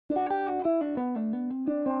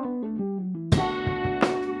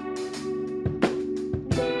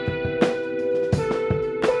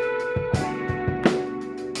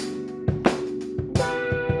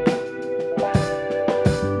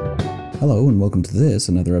Hello and welcome to this,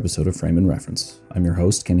 another episode of Frame and Reference. I'm your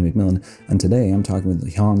host, Kenny McMillan, and today I'm talking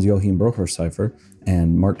with Hans-Joachim Brochercipher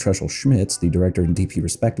and Marc Schmitz, the director and DP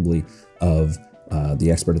respectively of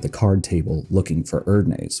The Expert at the Card Table Looking for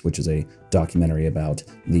Erdnase, which is a documentary about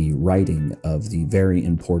the writing of the very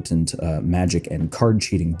important magic and card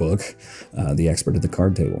cheating book, The Expert at the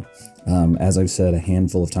Card Table. As I've said a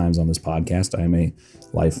handful of times on this podcast, I am a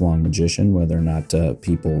lifelong magician, whether or not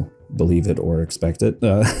people believe it or expect it.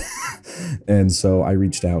 And so I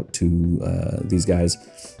reached out to these guys,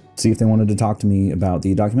 see if they wanted to talk to me about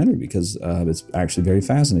the documentary, because it's actually very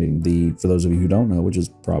fascinating. For those of you who don't know, which is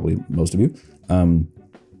probably most of you,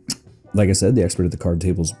 like I said, The Expert at the Card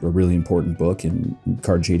Table is a really important book in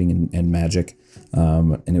card cheating and magic.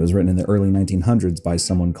 And it was written in the early 1900s by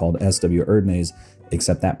someone called S.W. Erdnase,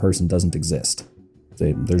 except that person doesn't exist.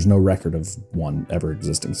 There's no record of one ever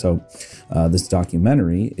existing. So this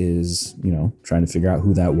documentary is, trying to figure out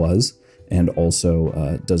who that was, and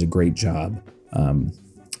also does a great job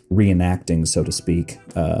reenacting, so to speak.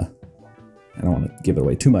 I don't want to give it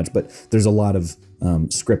away too much, but there's a lot of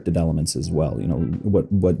scripted elements as well,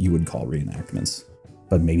 what you would call reenactments.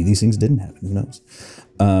 But maybe these things didn't happen, who knows?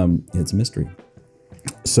 It's a mystery.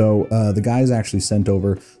 So the guys actually sent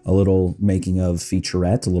over a little making of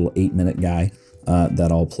featurette, a little 8-minute guy,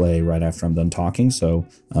 that I'll play right after I'm done talking. So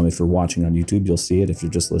if you're watching on YouTube, you'll see it. If you're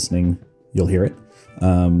just listening, you'll hear it.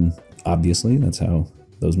 Obviously, that's how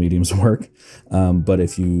those mediums work. But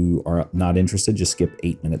if you are not interested, just skip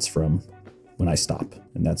 8 minutes from when I stop,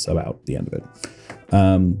 and that's about the end of it.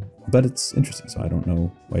 But it's interesting, so I don't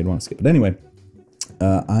know why you'd want to skip it. Anyway,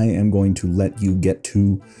 I am going to let you get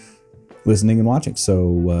to listening and watching. So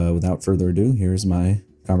without further ado, here's my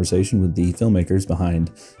conversation with the filmmakers behind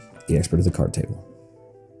The Expert at the Card Table.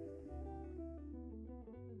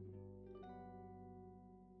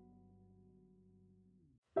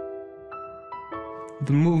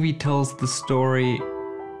 The movie tells the story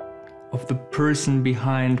of the person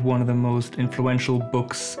behind one of the most influential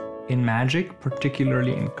books in magic,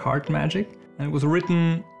 particularly in card magic. And it was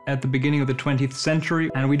written at the beginning of the 20th century,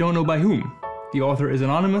 and we don't know by whom. The author is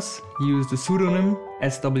anonymous. He used a pseudonym,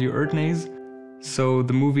 S.W. Erdnase. So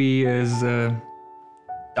the movie is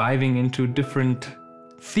diving into different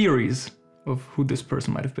theories of who this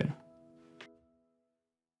person might have been.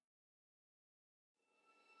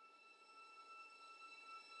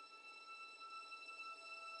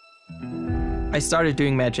 I started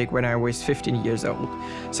doing magic when I was 15 years old.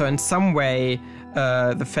 So in some way,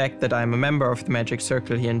 the fact that I'm a member of the magic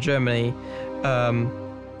circle here in Germany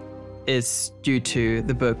is due to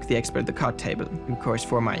the book, The Expert at the Card Table. Because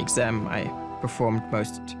for my exam, I performed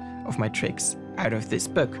most of my tricks out of this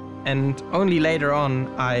book. And only later on,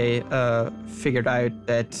 I figured out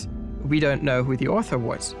that we don't know who the author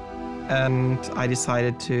was. And I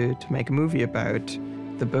decided to make a movie about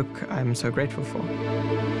the book I'm so grateful for.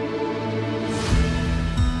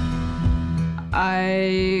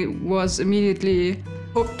 I was immediately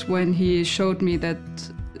hooked when he showed me that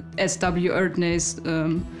S.W.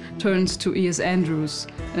 Erdnase turns to E.S. Andrews.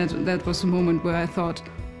 And that was a moment where I thought,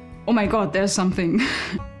 oh my God, there's something.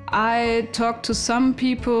 I talked to some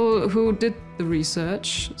people who did the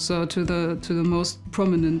research, so to the most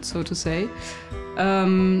prominent, so to say,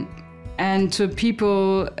 and to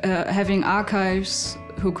people having archives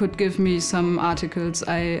who could give me some articles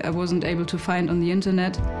I wasn't able to find on the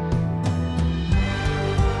internet.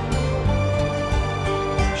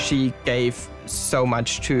 She gave so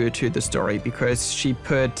much to the story because she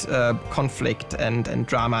put conflict and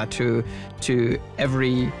drama to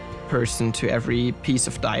every person, to every piece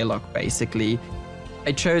of dialogue, basically.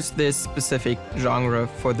 I chose this specific genre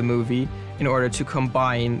for the movie in order to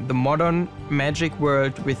combine the modern magic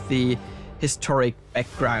world with the historic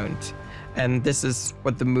background. And this is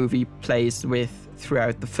what the movie plays with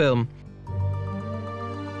throughout the film.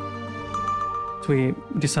 We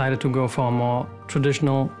decided to go for a more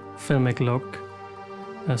traditional filmic look.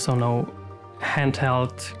 So no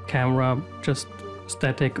handheld camera, just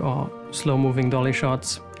static or slow-moving dolly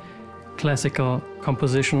shots, classical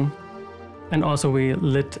composition. And also we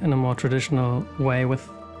lit in a more traditional way with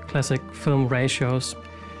classic film ratios.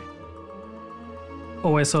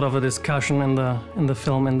 Always sort of a discussion in the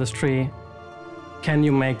film industry. Can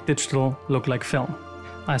you make digital look like film?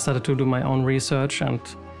 I started to do my own research and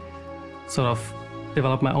sort of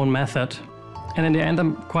develop my own method. And in the end,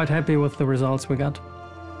 I'm quite happy with the results we got.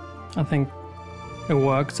 I think it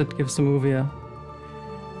works. It gives the movie a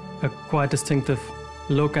quite distinctive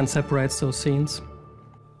look and separates those scenes.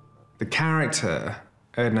 The character,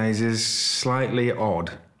 Erdnase, is slightly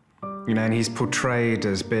odd, and he's portrayed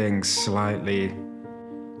as being slightly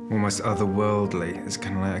almost otherworldly. It's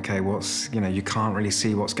kind of like, okay, you can't really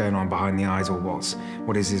see what's going on behind the eyes or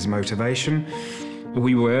what is his motivation.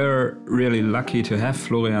 We were really lucky to have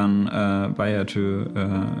Florian Bayer to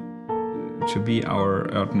be our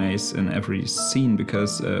Erdnase in every scene,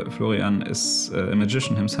 because Florian is a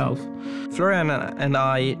magician himself. Florian and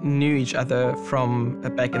I knew each other from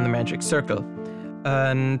back in the Magic Circle,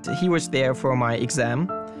 and he was there for my exam,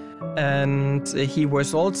 and he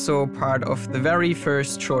was also part of the very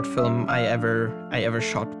first short film I ever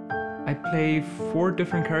shot. I play 4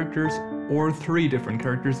 different characters or 3 different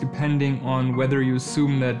characters, depending on whether you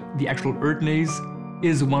assume that the actual Erdnase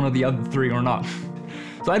is one of the other 3 or not.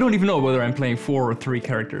 So I don't even know whether I'm playing 4 or 3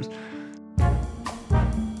 characters.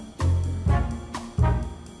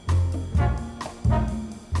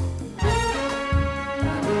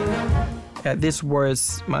 This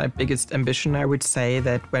was my biggest ambition, I would say,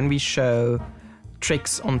 that when we show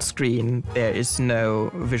tricks on screen, there is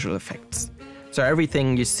no visual effects. So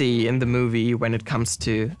everything you see in the movie when it comes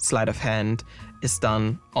to sleight of hand is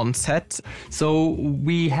done on set. So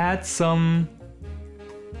we had some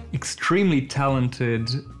extremely talented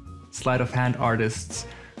sleight of hand artists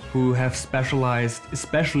who have specialized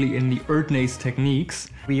especially in the Erdnase techniques.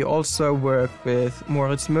 We also work with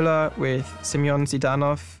Moritz Müller, with Semyon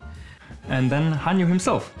Zidanov. And then Hanjo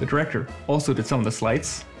himself, the director, also did some of the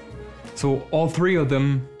sleights. So all 3 of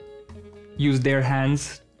them used their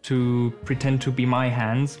hands to pretend to be my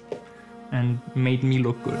hands and made me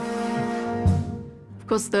look good. Of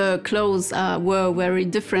course, the clothes were very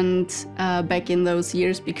different back in those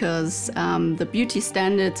years, because the beauty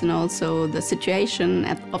standards and also the situation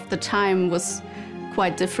of the time was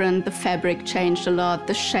quite different. The fabric changed a lot,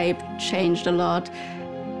 the shape changed a lot.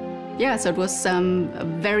 Yeah, so it was a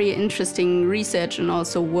very interesting research and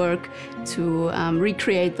also work to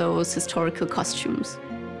recreate those historical costumes.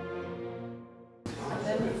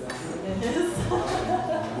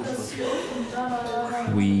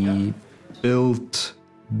 We built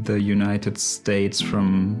the United States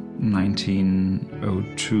from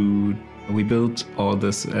 1902. We built all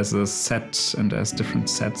this as a set and as different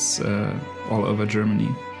sets all over Germany.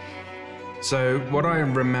 So what I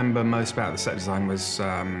remember most about the set design was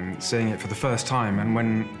seeing it for the first time, and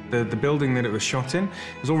when the building that it was shot in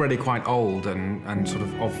was already quite old and sort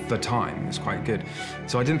of the time. It was quite good.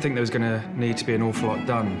 So I didn't think there was going to need to be an awful lot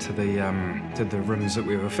done to the rooms that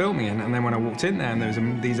we were filming in. And then when I walked in there, and there was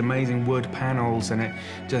these amazing wood panels, and it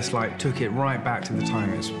just like took it right back to the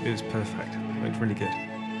time. It was perfect. It looked really good.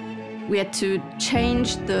 We had to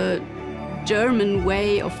change the German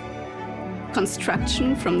way of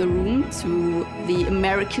construction from the room to the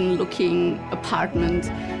American-looking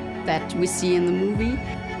apartment that we see in the movie.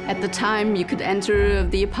 At the time, you could enter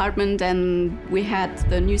the apartment and we had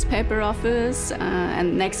the newspaper office,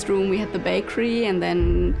 and next room we had the bakery, and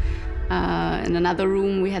then in another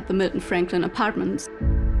room we had the Milton Franklin apartments.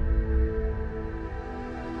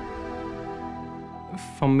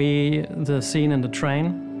 For me, the scene in the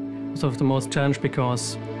train was sort of the most challenge,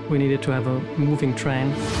 because we needed to have a moving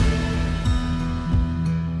train.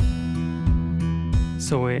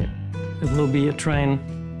 So it will be a train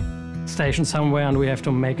station somewhere, and we have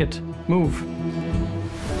to make it move.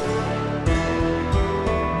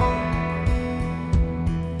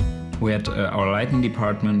 We had our lighting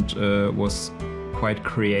department was quite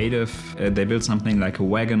creative. They built something like a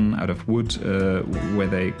wagon out of wood where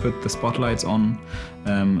they put the spotlights on,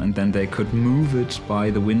 and then they could move it by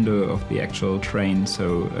the window of the actual train,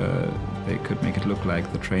 so they could make it look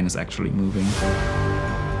like the train is actually moving.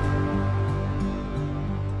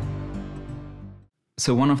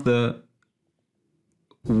 So one of the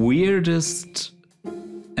weirdest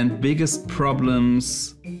and biggest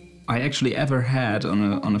problems I actually ever had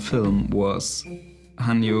on a film was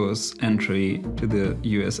Hanjo's entry to the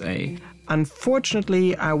USA.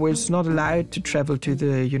 Unfortunately, I was not allowed to travel to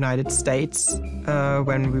the United States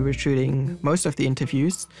when we were shooting most of the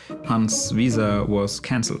interviews. Hans' visa was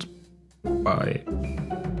cancelled by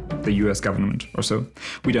the US government or so.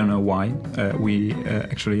 We don't know why. We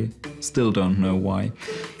actually still don't know why.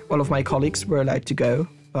 All of my colleagues were allowed to go,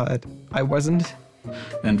 but I wasn't.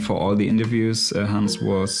 And for all the interviews, Hans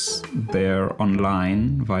was there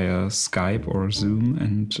online via Skype or Zoom,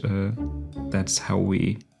 and that's how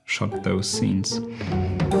we shot those scenes.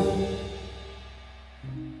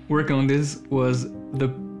 Working on this was the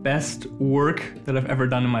best work that I've ever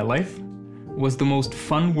done in my life. Was the most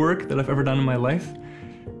fun work that I've ever done in my life.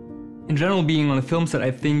 In general, being on a film set,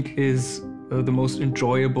 I think, is the most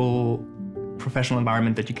enjoyable professional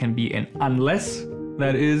environment that you can be in, unless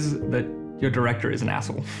that is that your director is an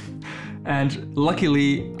asshole. And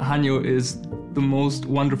luckily, Hanjo is the most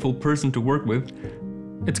wonderful person to work with.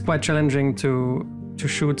 it's quite challenging to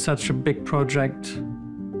shoot such a big project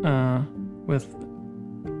with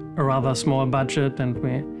a rather small budget, and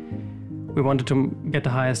we wanted to get the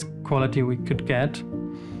highest quality we could get.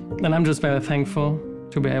 And I'm just very thankful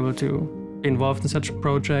to be able to be involved in such a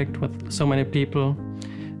project with so many people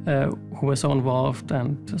who were so involved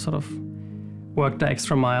and sort of worked the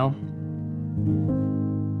extra mile.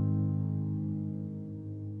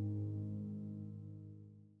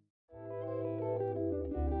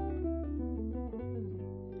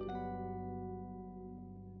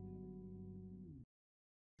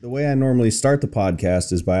 The way I normally start the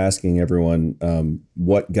podcast is by asking everyone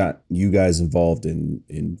what got you guys involved in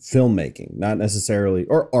filmmaking, not necessarily,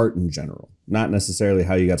 or art in general, not necessarily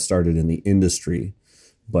how you got started in the industry,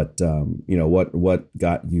 but what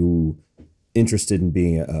got you interested in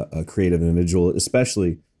being a creative individual,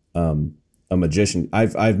 especially a magician.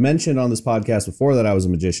 I've mentioned on this podcast before that I was a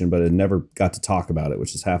magician, but I never got to talk about it,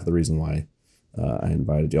 which is half the reason why I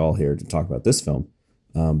invited you all here to talk about this film.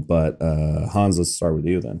 But Hans, let's start with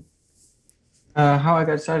you then. How I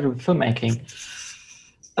got started with filmmaking.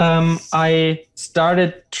 I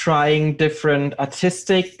started trying different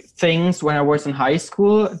artistic things when I was in high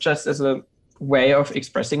school, just as a way of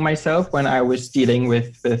expressing myself when I was dealing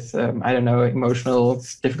with emotional,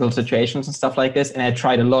 difficult situations and stuff like this. And I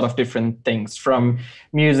tried a lot of different things, from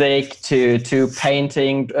music to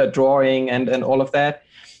painting, drawing, and all of that.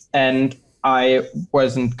 And I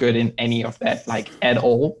wasn't good in any of that, at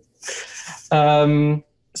all.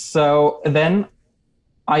 So then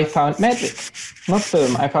I found magic, not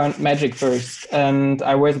film. I found magic first. And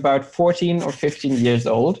I was about 14 or 15 years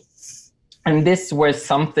old. And this was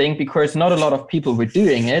something, because not a lot of people were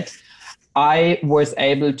doing it, I was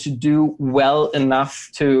able to do well enough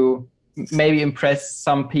to maybe impress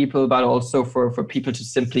some people, but also for people to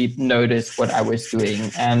simply notice what I was doing.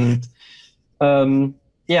 And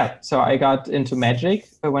so I got into magic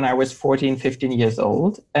when I was 14, 15 years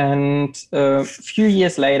old. And a few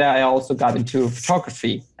years later, I also got into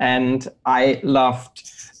photography. And I loved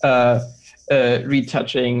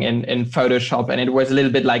retouching in Photoshop. And it was a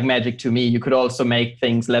little bit like magic to me. You could also make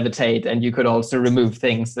things levitate, and you could also remove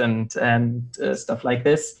things and stuff like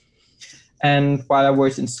this. And while I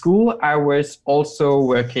was in school, I was also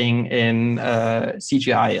working in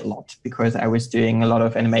CGI a lot, because I was doing a lot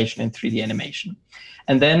of animation and 3D animation.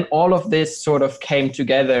 And then all of this sort of came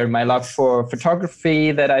together. My love for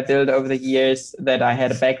photography that I built over the years, that I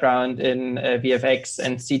had a background in VFX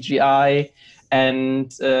and CGI,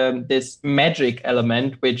 and this magic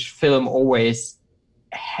element, which film always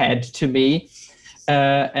had to me.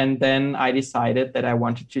 And then I decided that I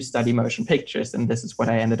wanted to study motion pictures, and this is what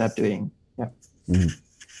I ended up doing. Yeah. Mm-hmm.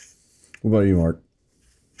 What about you, Marc?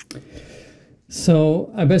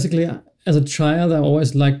 So I basically, as a child, I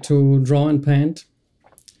always liked to draw and paint.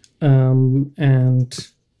 And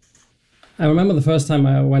I remember the first time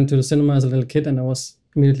I went to the cinema as a little kid, and I was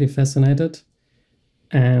immediately fascinated.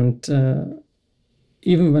 And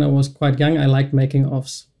even when I was quite young, I liked making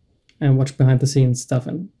offs and watch behind the scenes stuff.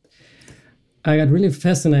 And I got really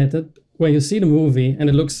fascinated when you see the movie and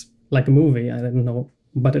it looks like a movie. I didn't know,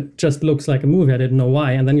 but it just looks like a movie. I didn't know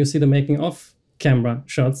why. And then you see the making of camera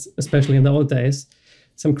shots, especially in the old days,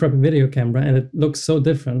 some crappy video camera, and it looks so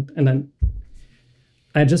different. And then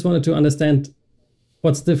I just wanted to understand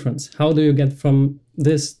what's the difference. How do you get from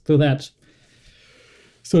this to that?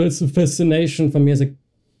 So it's a fascination for me as a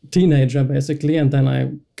teenager, basically. And then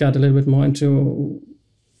I got a little bit more into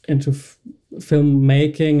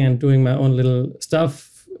filmmaking and doing my own little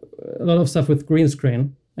stuff. A lot of stuff with green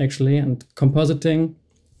screen, actually, and compositing.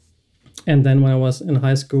 And then when I was in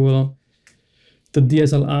high school, the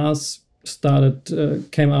DSLRs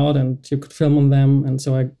came out, and you could film on them. And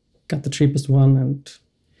so I got the cheapest one and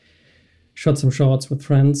shot some shorts with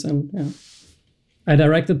friends, and I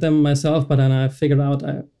directed them myself, but then I figured out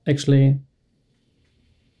I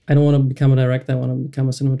don't want to become a director, I want to become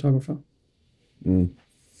a cinematographer.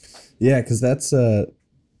 Yeah, because that's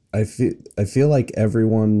I feel like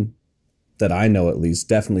everyone that I know, at least,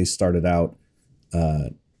 definitely started out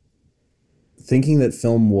thinking that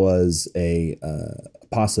film was a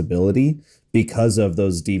possibility because of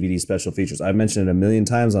those DVD special features. I've mentioned it a million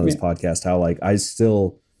times on this podcast how I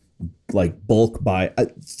still bulk buy.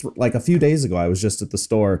 A few days ago, I was just at the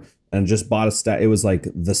store and just bought a stack. It was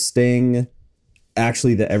the Sting,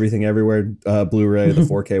 actually the Everything Everywhere Blu-ray, the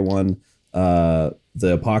 4K one,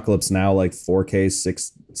 the Apocalypse Now 4K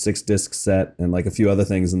 6 disc set, and a few other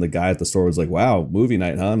things. And the guy at the store was like, "Wow, movie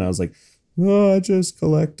night, huh?" And I was like, "No, I just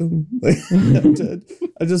collect them.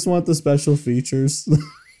 I just want the special features."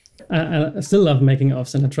 I still love making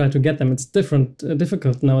offs, and I try to get them. It's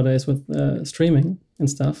difficult nowadays with streaming, and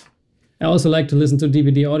stuff. I also like to listen to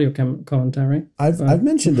DVD audio commentary. I've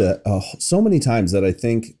mentioned it so many times that I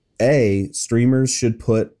think streamers should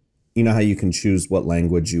put, you know how you can choose what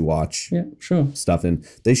language you watch stuff in.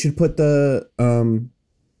 They should put the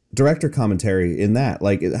director commentary in that.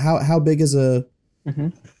 Like how big is a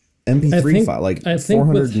MP3 file? Like I think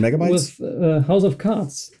 400 megabytes? With House of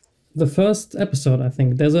Cards, the first episode, I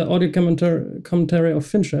think, there's an audio commentary of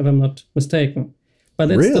Fincher, if I'm not mistaken.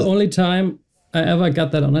 But it's the only time I ever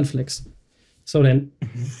got that on Netflix. So then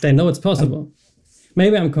they know it's possible.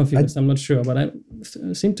 Maybe I'm confused, I'm not sure, but I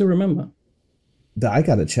seem to remember. I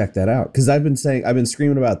got to check that out, because I've been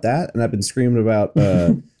screaming about that, and I've been screaming about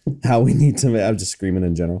how we need to, I'm just screaming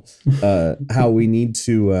in general, how we need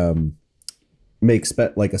to make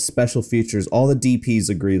like a special features. All the DPs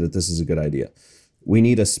agree that this is a good idea. We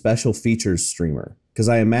need a special features streamer, because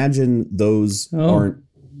I imagine those aren't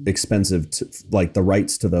expensive like the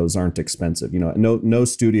rights to those aren't expensive. You know, no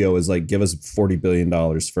studio is like, give us $40 billion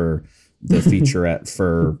for the featurette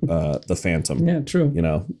for the Phantom. Yeah, true. You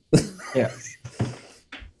know? Yeah.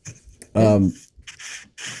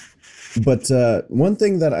 But one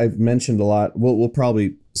thing that I've mentioned a lot, we'll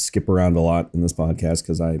probably skip around a lot in this podcast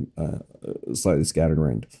because I'm slightly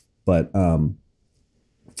scatterbrained. But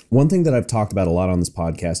one thing that I've talked about a lot on this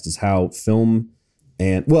podcast is how film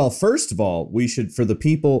and, well, first of all, we should, for the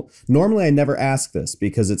people, normally I never ask this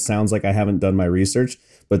because it sounds like I haven't done my research,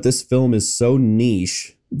 but this film is so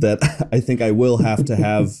niche that I think I will have to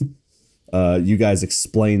have you guys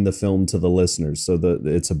explain the film to the listeners. So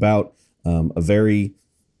it's about a very,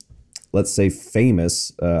 let's say,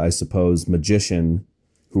 famous, I suppose, magician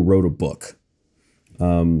who wrote a book.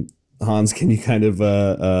 Hans, can you kind of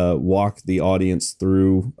walk the audience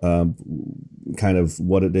through kind of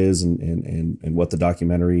what it is and what the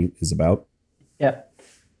documentary is about? Yeah.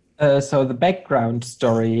 So the background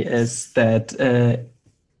story is that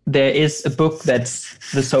there is a book that's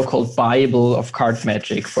the so-called Bible of card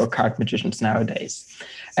magic for card magicians nowadays.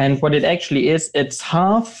 And what it actually is, it's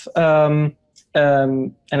half an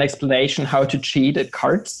explanation how to cheat at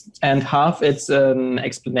cards, and half it's an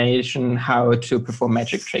explanation how to perform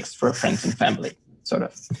magic tricks for friends and family, sort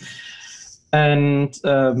of. And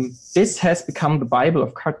this has become the Bible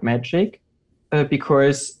of card magic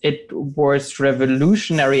because it was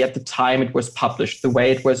revolutionary at the time it was published. The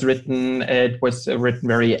way it was written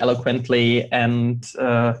very eloquently, and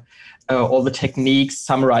all the techniques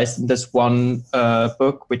summarized in this one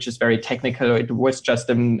book, which is very technical. It was just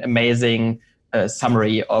an amazing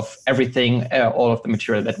summary of everything, all of the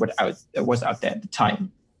material that was out there at the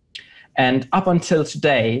time. And up until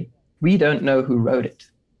today, we don't know who wrote it.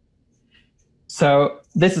 So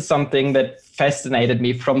this is something that fascinated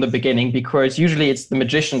me from the beginning, because usually it's the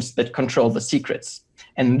magicians that control the secrets.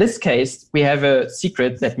 And in this case, we have a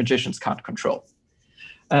secret that magicians can't control.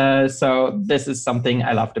 So this is something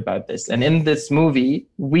I loved about this. And in this movie,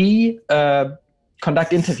 we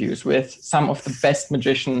conduct interviews with some of the best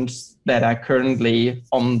magicians that are currently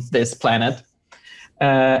on this planet.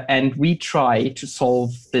 And we try to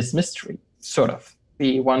solve this mystery, sort of.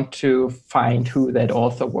 We want to find who that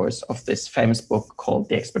author was of this famous book called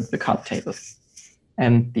The Expert of the Card Table.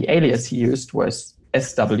 And the alias he used was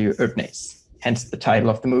S.W. Erdnase, hence the title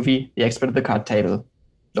of the movie, The Expert of the Card Table,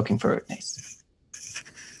 Looking for Erdnase.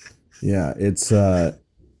 Yeah, the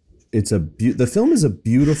film is a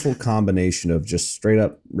beautiful combination of just straight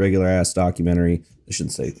up regular ass documentary. I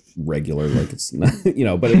shouldn't say regular, like it's not, you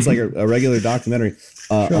know, but it's like a regular documentary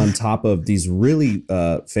on top of these really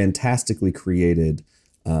fantastically created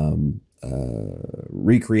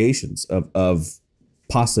recreations of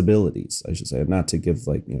possibilities, I should say, not to give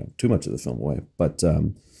like, you know, too much of the film away, but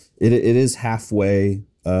it is halfway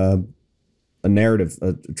a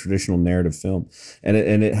traditional narrative film, and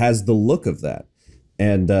it has the look of that.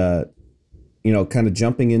 And, you know, kind of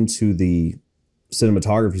jumping into the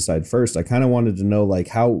cinematography side first, I kind of wanted to know, like,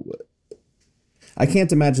 how... I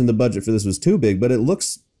can't imagine the budget for this was too big, but it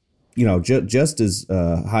looks, you know, just as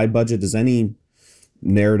high budget as any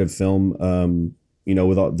narrative film. You know,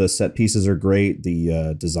 with all the set pieces are great,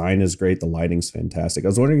 the design is great, the lighting's fantastic. I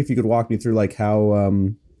was wondering if you could walk me through, like, how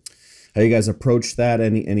you guys approached that,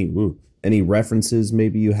 any references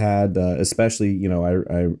maybe you had, especially, you know,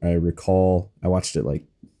 I recall, I watched it like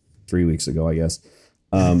 3 weeks ago, I guess.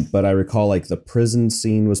 But I recall like the prison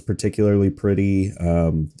scene was particularly pretty.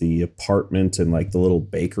 The apartment and like the little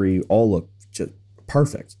bakery all look just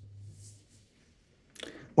perfect.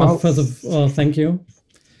 Well, first of all, thank you.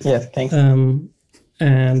 Yeah, thanks.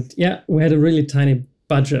 And yeah, we had a really tiny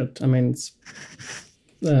budget. I mean,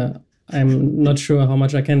 I'm not sure how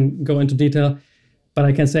much I can go into detail, but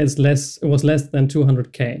I can say it was less than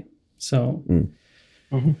 200K. So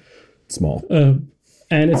Small.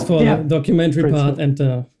 And it's for the documentary part and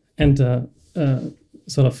the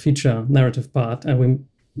sort of feature narrative part. And we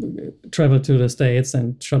traveled to the States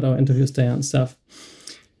and shot our interviews there and stuff.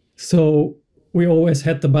 So we always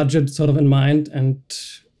had the budget sort of in mind and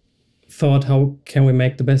thought, how can we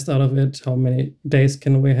make the best out of it? How many days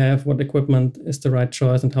can we have? What equipment is the right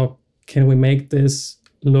choice? And how can we make this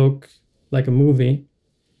look like a movie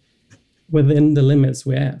within the limits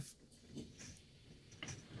we have?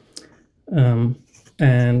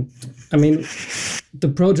 And I mean, the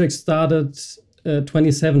project started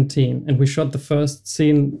 2017, and we shot the first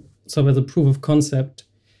scene sort of as a proof of concept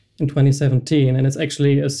in 2017, and it's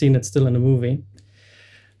actually a scene that's still in the movie.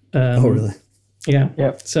 Oh, really?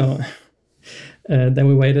 Yeah. So then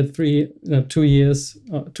we waited 2 years,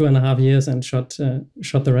 2.5 years, and shot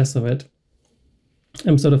the rest of it.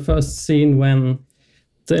 So the first scene when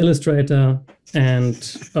the illustrator and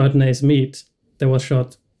Erdnase meet, that was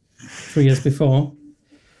shot 3 years before.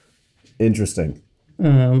 Interesting.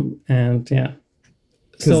 And yeah.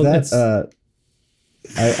 Because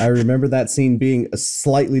I remember that scene being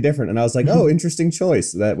slightly different, and I was like, oh, interesting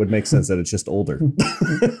choice. That would make sense that it's just older.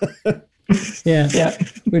 Yeah.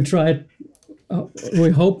 We tried.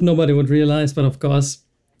 We hoped nobody would realize, but of course.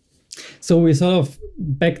 So we sort of,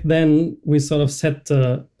 back then, we sort of set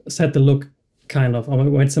the look, kind of.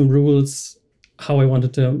 We had some rules how I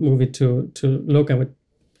wanted the movie to look. I would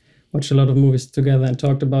watch a lot of movies together and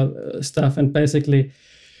talked about stuff. And basically,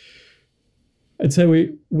 I'd say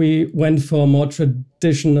we went for a more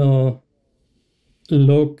traditional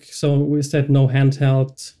look. So we said no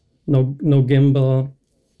handheld, no gimbal,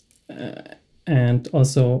 and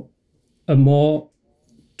also a more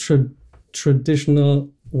traditional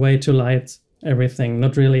way to light everything.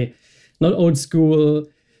 Not old school,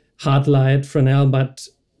 hard light, Fresnel, but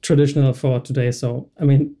traditional for today. So, I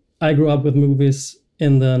mean, I grew up with movies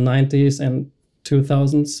in the 90s and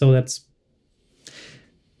 2000s, so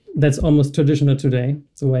that's almost traditional today,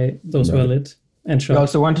 the way those were lit and shot. We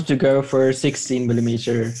also wanted to go for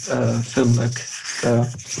 16mm film look. So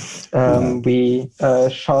we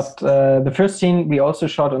shot the first scene. We also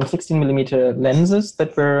shot on 16mm lenses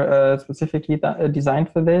that were specifically designed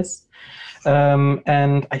for this.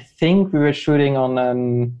 And I think we were shooting on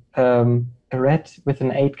a red with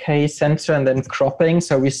an 8K sensor and then cropping,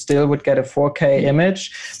 so we still would get a 4K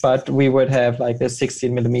image, but we would have like the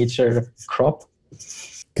 16mm crop.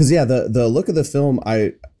 Because the look of the film,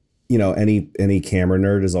 any camera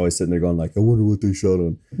nerd is always sitting there going like, I wonder what they shot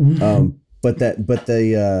on. But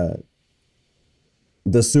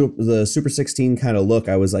the Super 16 kind of look,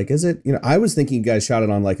 I was like, is it? I was thinking you guys shot it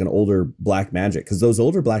on like an older Blackmagic, because those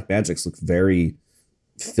older Blackmagics look very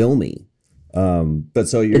filmy. But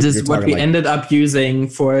so it is what we ended up using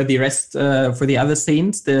for the rest, for the other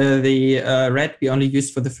scenes. The red we only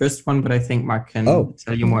used for the first one, but I think Marc can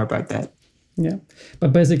tell you more about that. Yeah,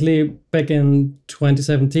 but basically back in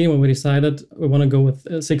 2017 when we decided we want to go with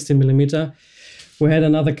 16mm, we had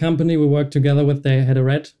another company we worked together with. They had a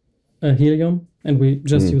red helium, and we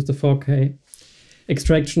just used the 4K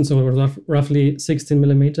extraction, so it was roughly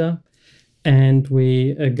 16mm. And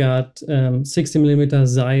we got 60mm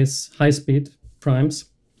Zeiss high-speed primes,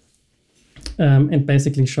 and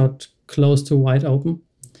basically shot close to wide open.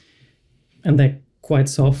 And they're quite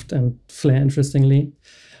soft and flare interestingly.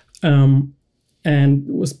 And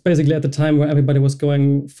it was basically at the time where everybody was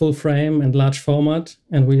going full frame and large format,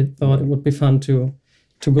 and we thought it would be fun to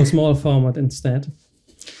go small format instead.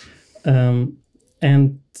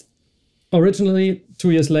 And originally, 2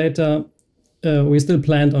 years later, we still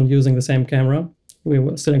planned on using the same camera. We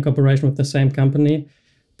were still in cooperation with the same company.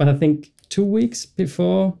 But I think 2 weeks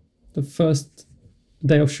before the first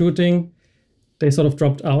day of shooting, they sort of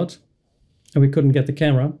dropped out and we couldn't get the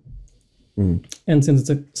camera. And since it's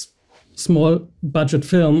a small budget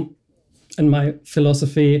film, and my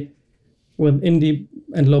philosophy with indie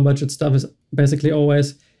and low budget stuff is basically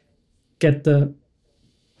always get the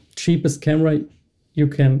cheapest camera you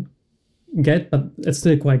can get, but it's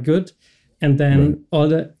still quite good. And then all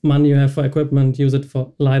the money you have for equipment, use it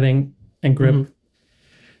for lighting and grip.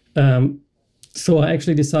 So I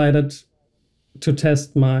actually decided to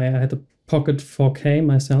test I had a Pocket 4K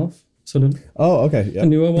myself. So the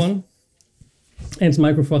newer one. And it's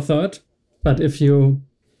Micro Four Third. But if you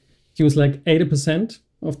use like 80%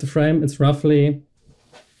 of the frame, it's roughly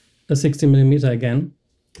a 16mm again.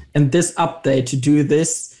 And this update to do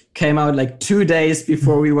this came out like 2 days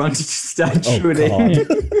before we wanted to start shooting.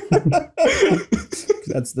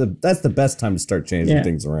 That's the best time to start changing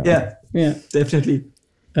things around. Yeah, definitely.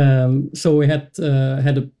 So we had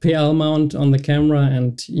a PL mount on the camera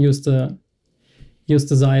and used the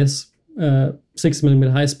Zeiss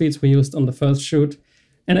 6mm high speeds we used on the first shoot.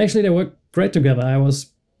 And actually, they worked great together.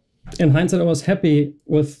 In hindsight, I was happy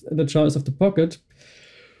with the choice of the pocket.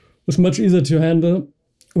 It was much easier to handle.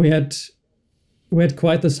 We had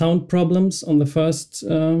quite the sound problems on the first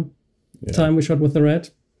time we shot with the Red.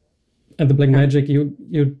 At the Blackmagic,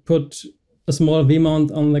 you put a small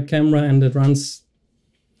V-mount on the camera and it runs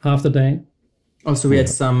half the day. Also, we had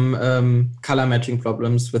some color matching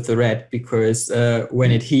problems with the Red because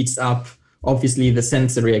when it heats up, obviously the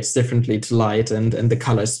sensor reacts differently to light and the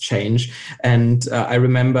colors change. And I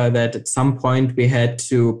remember that at some point we had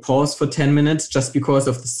to pause for 10 minutes just because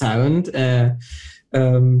of the sound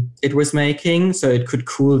it was making, so it could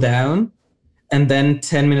cool down. And then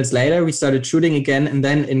 10 minutes later, we started shooting again. And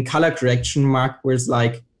then in color correction, Marc was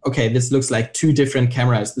like, okay, this looks like two different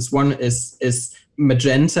cameras. This one is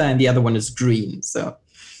magenta and the other one is green. So,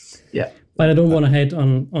 yeah. But I don't want to hate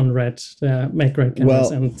on Red. They make great cameras.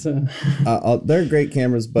 They're great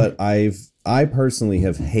cameras, but I personally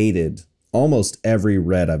have hated almost every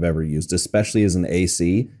Red I've ever used, especially as an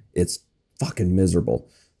AC. It's fucking miserable.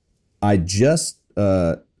 I just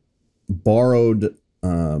borrowed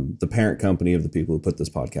the parent company of the people who put this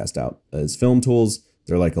podcast out. It's Film Tools.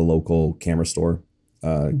 They're like a local camera store,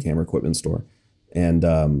 camera equipment store. And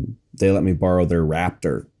they let me borrow their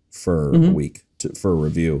Raptor for a week for a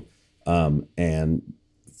review. And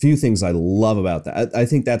few things I love about that. I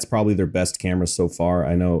think that's probably their best camera so far.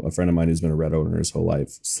 I know a friend of mine who's been a Red owner his whole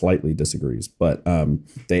life slightly disagrees, but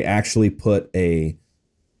they actually put a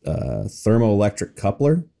thermoelectric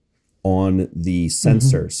coupler on the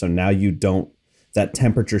sensor. So now that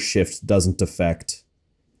temperature shift doesn't affect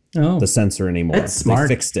the sensor anymore. That's smart.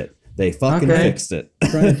 They fixed it. They fucking fixed it.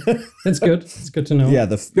 Right. That's good. It's good to know. Yeah,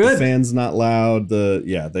 the fan's not loud.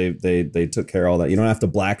 They took care of all that. You don't have to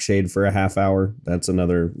black shade for a half hour. That's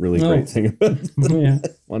another really great thing about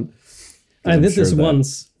one. I did this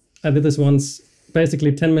once,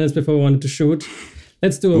 basically 10 minutes before we wanted to shoot.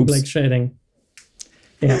 Let's do a black shading.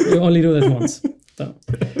 Yeah, you only do that once. So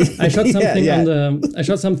I shot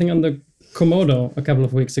something on the Komodo a couple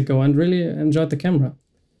of weeks ago and really enjoyed the camera.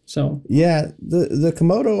 So yeah, the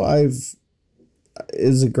Komodo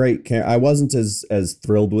is a great camera. I wasn't as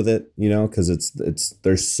thrilled with it, because it's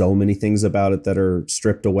there's so many things about it that are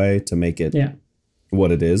stripped away to make it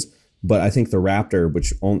what it is. But I think the Raptor,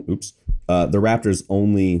 the Raptor's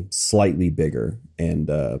only slightly bigger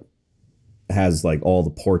and has like all the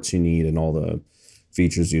ports you need and all the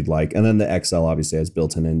features you'd like. And then the XL obviously has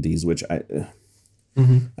built-in NDs, which I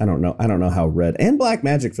don't know. I don't know how Red and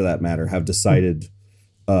Blackmagic for that matter have decided.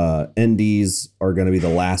 NDs are going to be the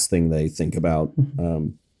last thing they think about.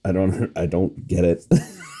 I don't get it.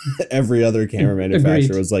 Every other camera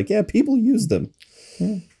manufacturer was like, yeah, people use them.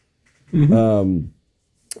 Yeah.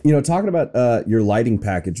 Talking about your lighting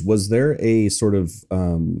package, was there a sort of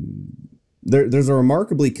there's a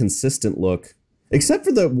remarkably consistent look, except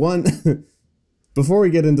for the one before we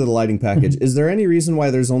get into the lighting package. Is there any reason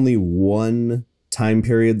why there's only one time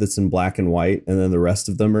period that's in black and white and then the rest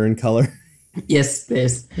of them are in color? Yes,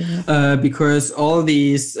 there's because all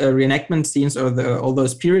these reenactment scenes or all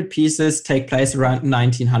those period pieces take place around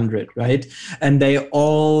 1900, right? And they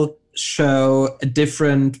all show a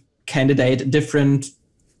different candidate, a different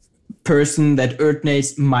person that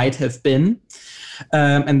Erdnase might have been.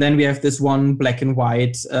 And then we have this one black and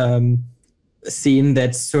white scene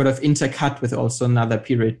that's sort of intercut with also another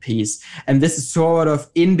period piece. And this is sort of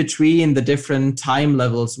in between the different time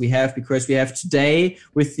levels we have, because we have today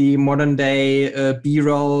with the modern day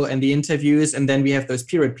B-roll and the interviews, and then we have those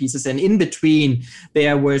period pieces. And in between,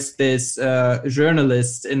 there was this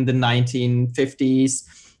journalist in the 1950s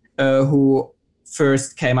who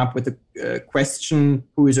first came up with the question,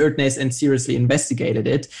 who is Erdnase, and seriously investigated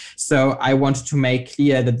it. So I wanted to make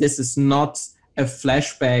clear that this is not a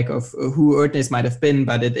flashback of who Erdnase might have been,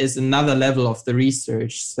 but it is another level of the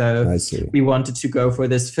research. So we wanted to go for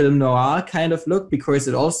this film noir kind of look because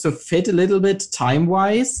it also fit a little bit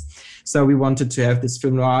time-wise. So we wanted to have this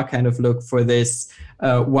film noir kind of look for this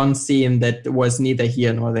one scene that was neither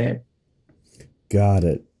here nor there. Got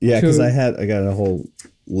it. Yeah, because I got a whole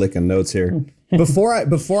lick of notes here. Before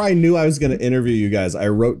I knew I was going to interview you guys, I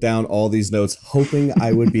wrote down all these notes hoping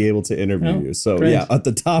I would be able to interview you. So great. Yeah, at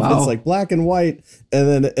the top it's like black and white,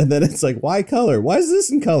 and then it's like, why color? Why is this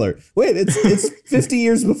in color? Wait, it's 50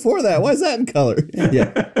 years before that. Why is that in color?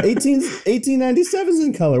 Yeah, 1897 is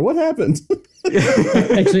in color. What happened?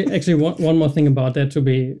 actually, one more thing about that, to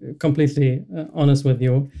be completely honest with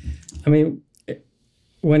you. I mean,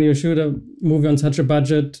 when you shoot a movie on such a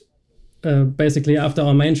budget, basically after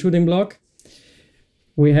our main shooting block,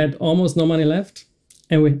 we had almost no money left,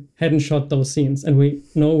 and we hadn't shot those scenes, and we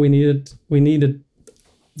needed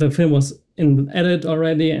the film was in edit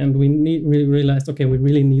already, and we realized, okay, we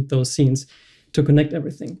really need those scenes to connect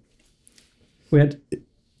everything. We had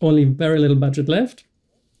only very little budget left,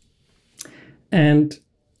 and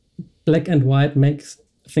black and white makes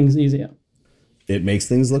things easier. It makes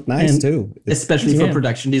things look nice too, especially for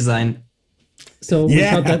production design. So we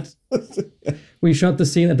shot that. We shot the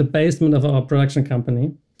scene at the basement of our production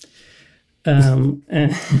company, and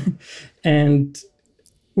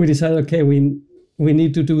we decided, okay, we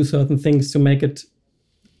need to do certain things to make it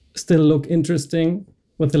still look interesting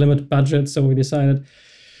with the limited budget. So we decided,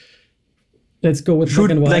 let's go with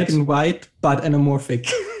shoot black and white, but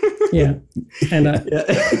anamorphic. Yeah, and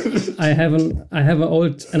I have an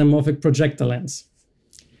old anamorphic projector lens.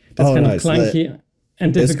 That's kind of clunky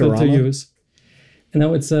and difficult to use. And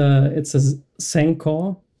now it's a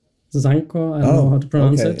Zancor. I don't know how to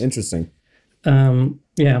pronounce it. Interesting.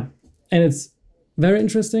 Yeah, and it's very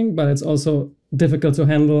interesting, but it's also difficult to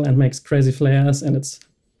handle and makes crazy flares, and it's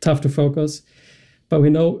tough to focus. But we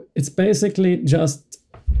know it's basically just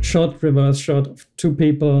reverse shot of two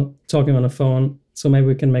people talking on a phone. So maybe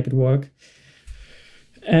we can make it work.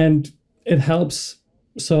 And it helps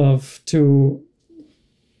sort of to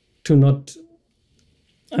not,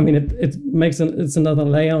 I mean, it makes it's another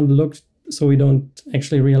layer on the look, so we don't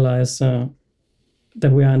actually realize that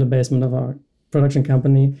we are in the basement of our production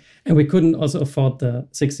company. And we couldn't also afford the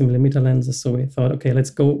 60mm lenses, so we thought, okay,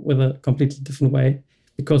 let's go with a completely different way,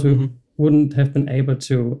 because we wouldn't have been able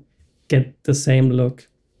to get the same look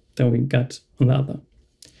that we got on the other.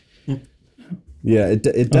 Yeah,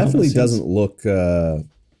 it definitely doesn't look, and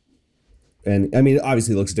I mean,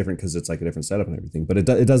 obviously it looks different because it's like a different setup and everything, but it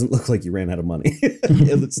doesn't look like you ran out of money.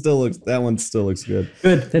 It still looks, that one still looks good.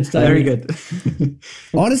 Good, that's very good.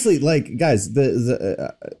 Honestly, like, guys,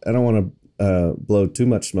 I don't want to blow too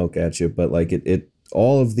much smoke at you, but like the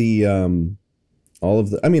whole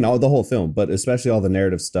film, but especially all the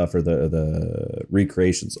narrative stuff or the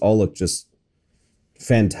recreations all look just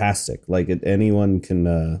fantastic. Like anyone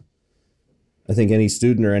can. I think any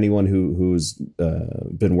student or anyone who's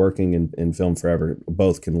been working in film forever,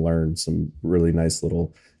 both can learn some really nice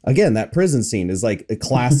little. Again, that prison scene is like a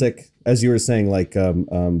classic, as you were saying, like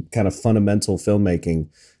kind of fundamental filmmaking,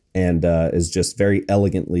 and is just very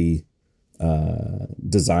elegantly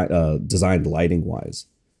designed lighting wise.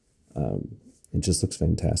 It just looks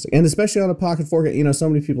fantastic, and especially on a pocket 4K. You know, so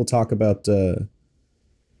many people talk about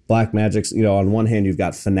Blackmagics. You know, on one hand, you've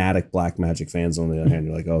got fanatic Blackmagic fans. On the other hand,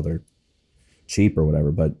 you're like, oh, they're cheap or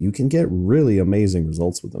whatever, but you can get really amazing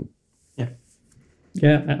results with them.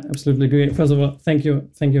 Yeah, I absolutely agree. First of all, thank you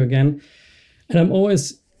again. And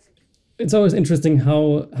it's always interesting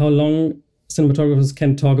how long cinematographers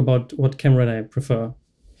can talk about what camera they prefer.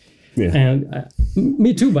 Yeah, and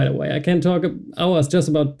me too, by the way. I can talk hours just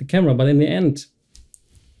about the camera, but in the end,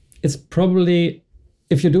 it's probably,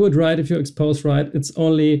 if you do it right, if you expose right, it's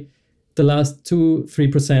only the last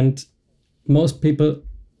 2-3% most people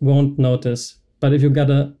won't notice. But if you got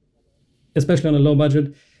especially on a low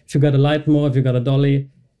budget, if you got a light more, if you got a dolly,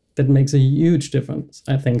 that makes a huge difference,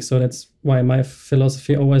 I think. So that's why my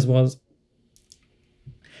philosophy always was,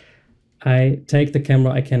 I take the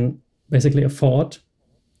camera I can basically afford,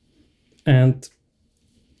 and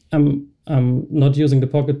I'm not using the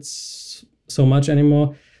pockets so much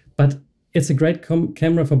anymore, but it's a great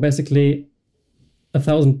camera for basically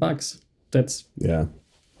 $1,000. That's yeah.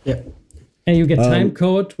 And you get time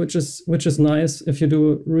code, which is nice if you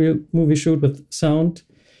do a real movie shoot with sound.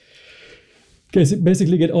 Okay, so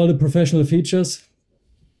basically get all the professional features.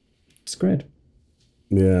 It's great.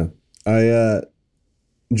 Yeah. I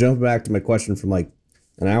jump back to my question from like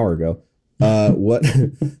an hour ago. What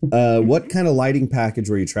kind of lighting package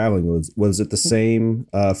were you traveling with? Was it the same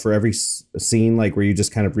for every scene? Like, were you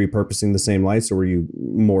just kind of repurposing the same lights, or were you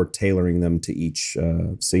more tailoring them to each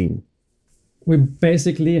scene? We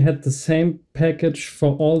basically had the same package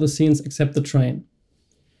for all the scenes except the train.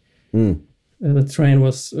 The train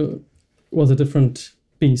was a different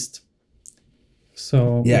beast.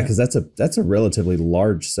 So yeah, because that's a relatively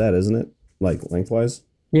large set, isn't it? Like lengthwise.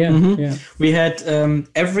 Yeah, yeah. We had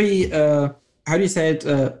every how do you say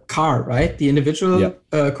it? Car, right? The individual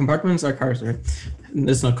compartments are cars, right?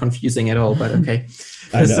 It's not confusing at all, but okay.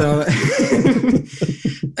 So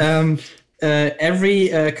every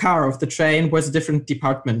car of the train was a different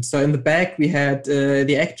department. So in the back we had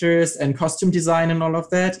the actors and costume design and all of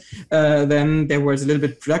that. Then there was a little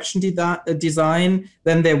bit production design.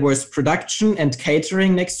 Then there was production and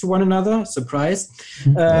catering next to one another. Surprise!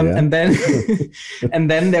 And then and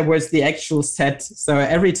then there was the actual set. So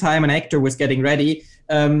every time an actor was getting ready,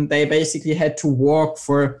 they basically had to walk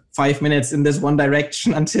for 5 minutes in this one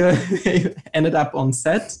direction until they ended up on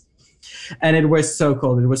set. And it was so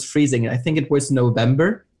cold. It was freezing. I think it was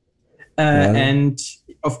November. And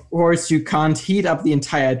of course, you can't heat up the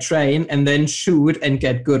entire train and then shoot and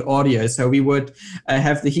get good audio. So we would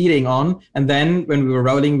have the heating on. And then when we were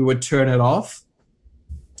rolling, we would turn it off.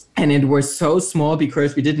 And it was so small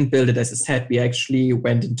because we didn't build it as a set. We actually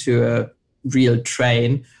went into a real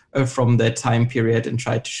train from that time period and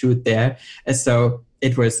tried to shoot there. And so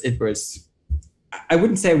it was, I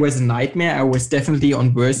wouldn't say it was a nightmare. I was definitely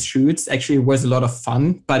on worse shoots. Actually, it was a lot of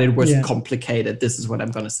fun, but it was complicated. This is what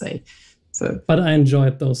I'm going to say. So, but I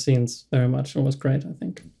enjoyed those scenes very much. It was great, I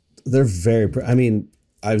think. They're very, I mean,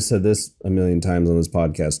 I've said this a million times on this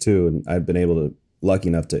podcast too, and I've been lucky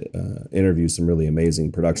enough to interview some really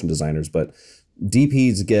amazing production designers, but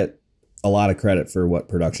DPs get a lot of credit for what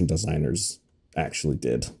production designers actually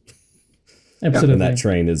did. Absolutely. And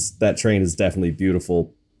that train is definitely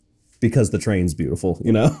beautiful because the train's beautiful,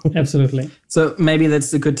 you know? Absolutely. So maybe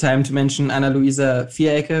that's a good time to mention Anna-Luisa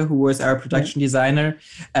Vierecke, who was our production designer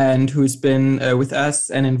and who's been with us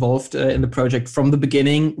and involved in the project from the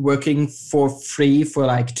beginning, working for free for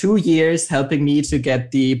like 2 years, helping me to get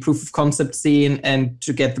the proof of concept scene and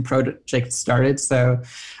to get the project started. So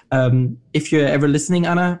if you're ever listening,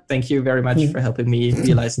 Anna, thank you very much for helping me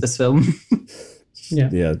realize this film.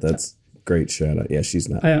 Yeah, that's great shout out. Yeah, she's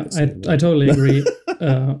not. I totally agree.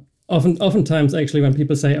 Oftentimes, actually, when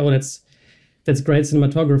people say, "Oh, that's great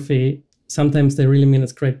cinematography," sometimes they really mean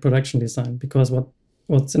it's great production design, because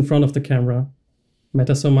what's in front of the camera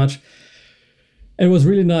matters so much. It was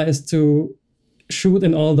really nice to shoot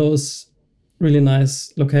in all those really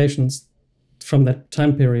nice locations from that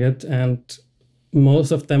time period, and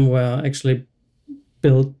most of them were actually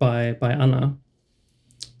built by Anna.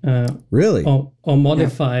 Really? Or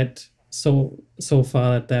modified so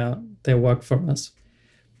far that they work for us.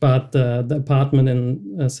 But the apartment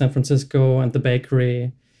in San Francisco and the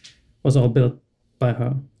bakery was all built by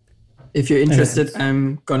her. If you're interested,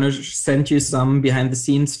 I'm going to send you some behind the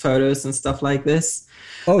scenes photos and stuff like this.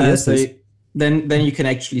 Oh, yes. So then you can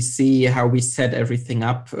actually see how we set everything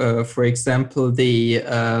up. For example, the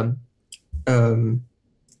San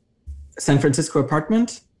Francisco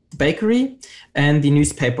apartment, the bakery, and the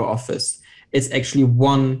newspaper office. It's actually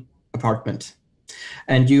one apartment.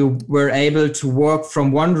 And you were able to walk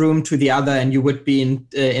from one room to the other, and you would be in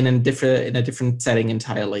a different setting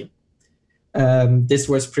entirely. This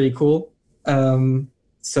was pretty cool.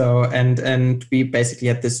 So we basically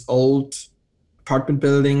had this old apartment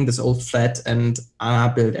building, this old flat, and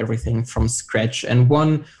Anna built everything from scratch. And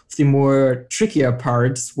one of the more trickier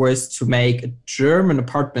parts was to make a German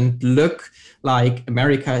apartment look like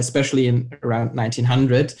America, especially in around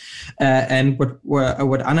 1900. And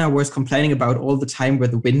what Anna was complaining about all the time were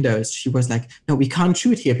the windows. She was like, no, we can't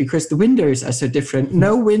shoot here because the windows are so different.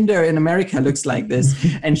 No window in America looks like this.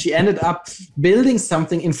 And she ended up building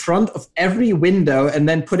something in front of every window and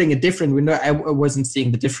then putting a different window. I wasn't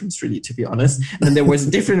seeing the difference really, to be honest. And there was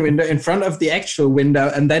a different window in front of the actual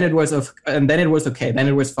window, and then it was okay. Then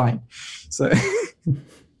it was fine. So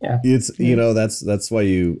yeah, it's that's why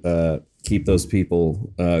you keep those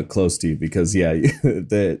people close to you, because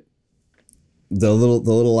the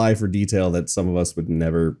little eye for detail that some of us would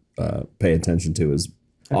never pay attention to is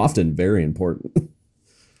often very important.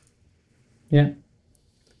 Yeah.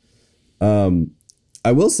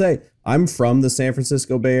 I will say I'm from the San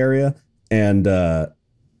Francisco Bay Area, and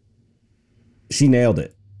she nailed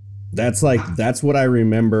it. That's what I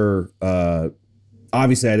remember.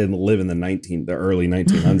 Obviously, I didn't live in the early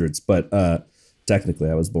 1900s, but technically,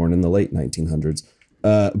 I was born in the late 1900s.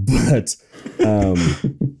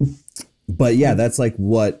 But yeah, that's like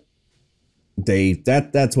what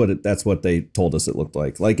that's what they told us it looked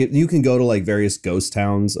like. Like you can go to like various ghost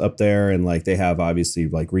towns up there, and like they have obviously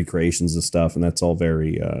like recreations of stuff, and that's all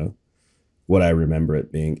very what I remember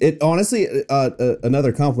it being. It honestly,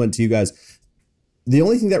 another compliment to you guys. The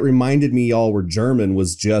only thing that reminded me y'all were German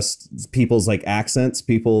was just people's like accents,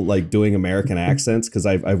 people like doing American accents, because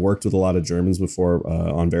I've worked with a lot of Germans before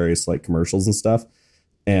on various like commercials and stuff.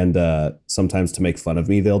 And sometimes to make fun of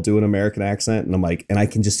me, they'll do an American accent. And I'm like, and I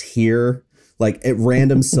can just hear like at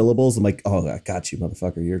random syllables. I'm like, oh, I got you,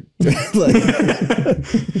 motherfucker. You're like,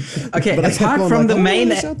 okay. But apart from the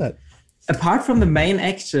main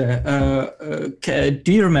actor,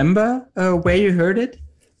 do you remember where you heard it?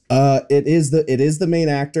 It is the main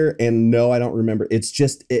actor, and no, I don't remember. It's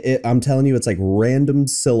just I'm telling you, it's like random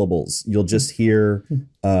syllables. You'll just hear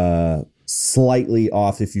slightly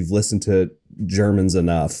off if you've listened to Germans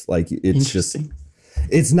enough. Like it's just,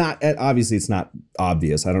 It's not, obviously it's not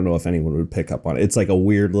obvious. I don't know if anyone would pick up on it. It's like a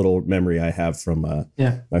weird little memory I have from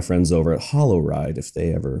my friends over at Hollow Ride, if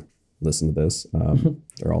they ever listen to this.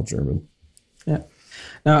 They're all German. Yeah.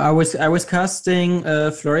 Now I was casting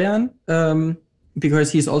Florian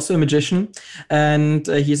because he's also a magician, and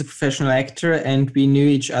he's a professional actor, and we knew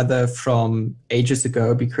each other from ages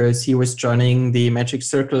ago because he was joining the Magic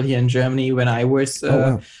Circle here in Germany when I was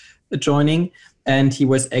joining. And he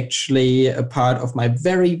was actually a part of my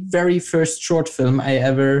very, very first short film I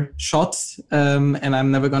ever shot, and I'm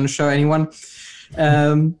never going to show anyone.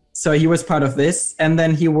 So he was part of this, and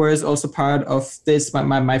then he was also part of this,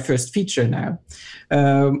 my first feature now,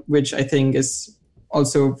 which I think is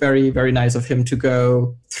also very, very nice of him to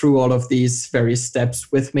go through all of these various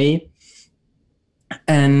steps with me.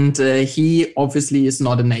 And he obviously is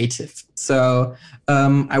not a native. So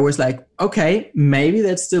I was like, okay, maybe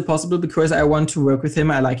that's still possible because I want to work with him.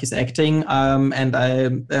 I like his acting, and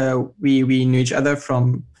we knew each other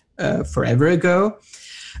from forever ago.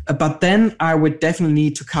 But then I would definitely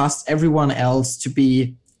need to cast everyone else to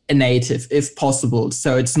be a native, if possible.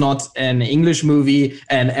 So it's not an English movie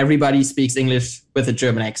and everybody speaks English with a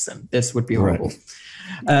German accent. This would be horrible.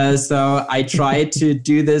 Right. So I tried to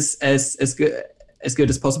do this as good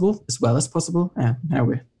as possible, as well as possible. Now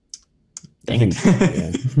we're... I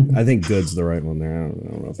think good's the right one there. I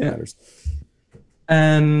don't know if it matters.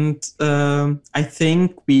 And I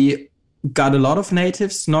think we got a lot of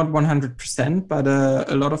natives, not 100%, but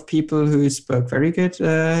a lot of people who spoke very good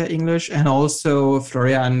English. And also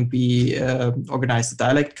Florian, we organized a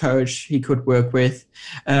dialect coach he could work with.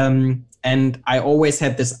 And I always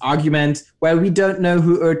had this argument, well, we don't know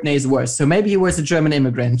who Erdnase was. So maybe he was a German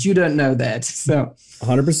immigrant. You don't know that. So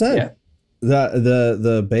 100%. Yeah.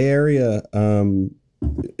 The Bay Area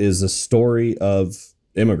is a story of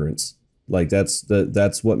immigrants. Like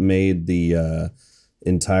that's what made the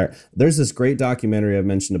entire... There's this great documentary I've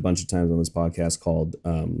mentioned a bunch of times on this podcast called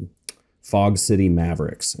Fog City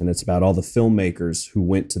Mavericks. And it's about all the filmmakers who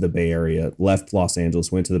went to the Bay Area, left Los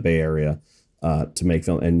Angeles, went to the Bay Area to make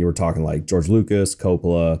film. And you were talking like George Lucas,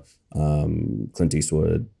 Coppola, Clint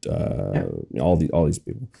Eastwood, all these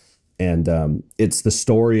people. And it's the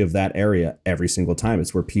story of that area every single time.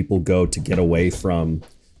 It's where people go to get away from,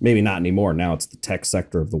 maybe not anymore. Now it's the tech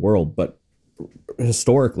sector of the world, but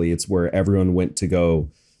historically it's where everyone went to go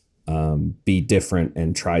be different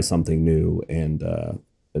and try something new. And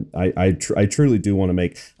I truly do want to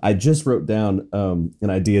make... I just wrote down an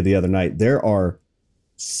idea the other night. There are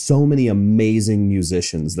so many amazing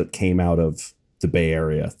musicians that came out of the Bay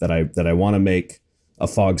Area that I want to make a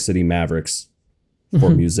Fog City Mavericks for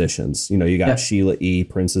musicians. You know, you got Sheila E.,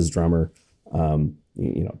 Prince's drummer,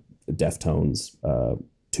 Deftones,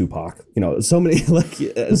 Tupac, so many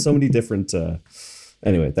so many different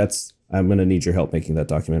anyway, I'm gonna need your help making that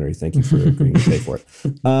documentary. Thank you for agreeing to pay for it.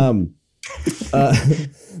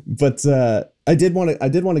 But I did want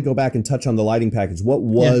to go back and touch on the lighting package. What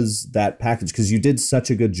was that package? Because you did such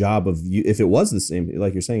a good job of, if it was the same,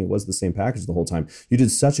 like you're saying, it was the same package the whole time. You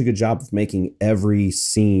did such a good job of making every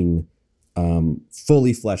scene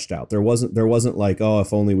fully fleshed out. There wasn't like, oh,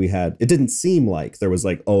 if only we had... It didn't seem like there was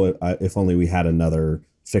like, oh, if only we had another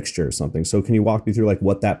fixture or something. So can you walk me through like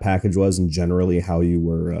what that package was and generally how you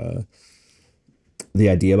were the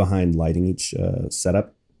idea behind lighting each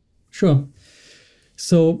setup? Sure.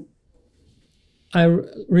 So I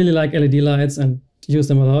really like LED lights and use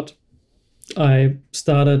them a lot. I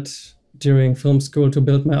started during film school to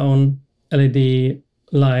build my own LED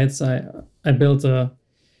lights. I built a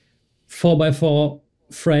 4x4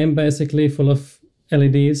 frame basically full of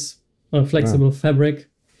LEDs or flexible fabric.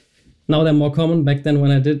 Now they're more common. Back then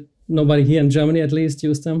when I did, nobody here in Germany at least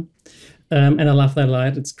used them. And I love that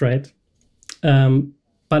light, it's great.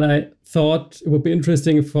 But I thought it would be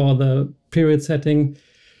interesting for the period setting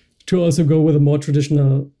to also go with a more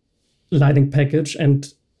traditional lighting package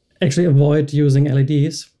and actually avoid using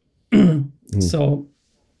LEDs. So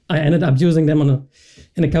I ended up using them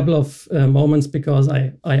in a couple of moments because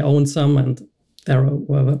I own some and they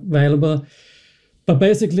were available. But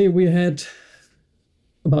basically we had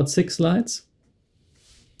about 6 lights.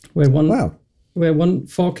 We had one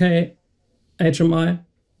 4K HMI,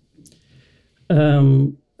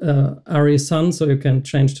 RE Sun, so you can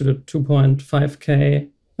change to the 2.5K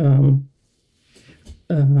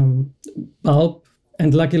bulb.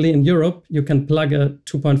 And luckily in Europe, you can plug a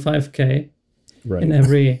 2.5K in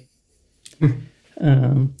every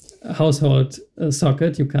household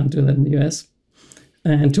socket. You can't do that in the US.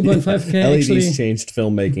 And 2.5K LEDs actually changed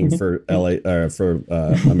filmmaking for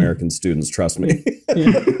American students. Trust me.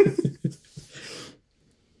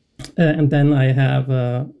 And then I have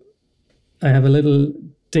I have a little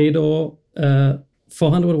Dado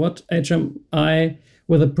 400 watt HMI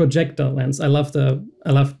with a projector lens. I love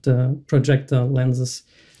the projector lenses.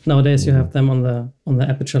 Nowadays you have them on the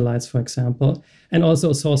aperture lights, for example, and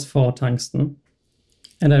also source 4 tungsten.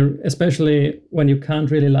 And especially when you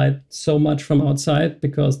can't really light so much from outside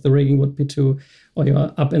because the rigging would be too, or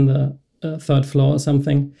you're up in the 3rd floor or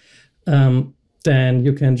something, then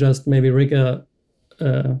you can just maybe rig a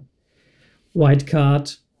white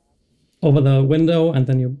card over the window and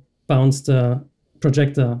then you bounce the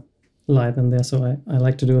projector light in there. So I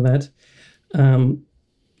like to do that.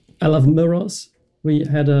 I love mirrors. We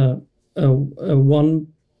had a 1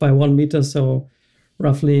 by 1 meter, so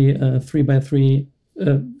roughly 3 by 3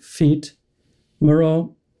 feet mirror,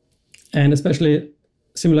 and especially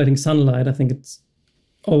simulating sunlight. I think it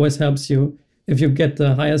always helps you if you get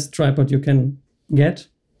the highest tripod you can get,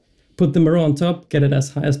 put the mirror on top, get it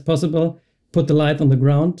as high as possible, put the light on the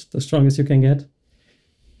ground, the strongest you can get,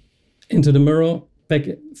 into the mirror, back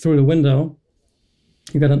through the window.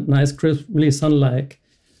 You got a nice, crisp, really sun-like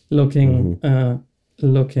looking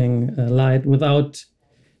light without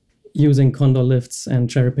using condor lifts and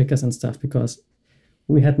cherry pickers and stuff, because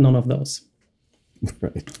we had none of those.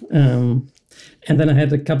 Right. And then I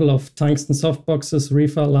had a couple of tungsten softboxes,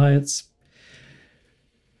 reefer lights,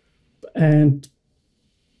 and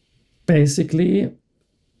basically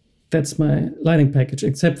that's my lighting package,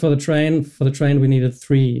 except for the train. For the train, we needed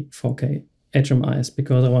 3 4K HMIs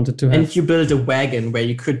because I wanted to have... And you built a wagon where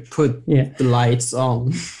you could put the lights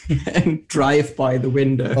on and drive by the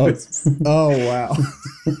windows. Oh wow.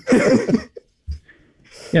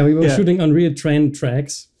 Yeah, we were shooting on real train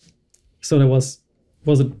tracks. So there was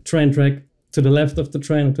a train track to the left of the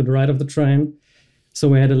train and to the right of the train. So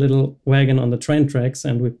we had a little wagon on the train tracks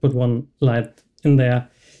and we put one light in there.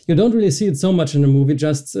 You don't really see it so much in the movie,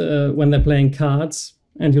 just when they're playing cards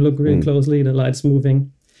and you look really closely, the light's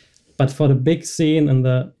moving. But for the big scene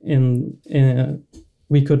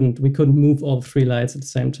we couldn't move all 3 lights at the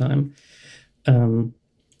same time.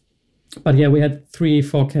 But yeah, we had 3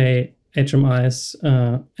 4K HMIs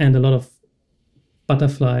and a lot of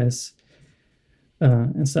butterflies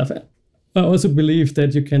and stuff. I also believe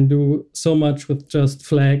that you can do so much with just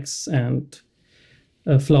flags and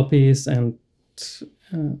floppies, and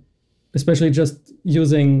especially just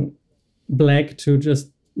using black to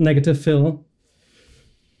just negative fill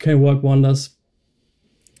can work wonders.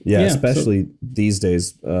 Yeah, especially these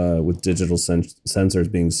days with digital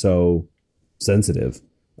sensors being so sensitive.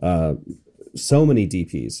 So many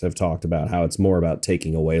DPs have talked about how it's more about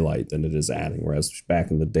taking away light than it is adding, whereas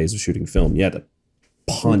back in the days of shooting film, you had to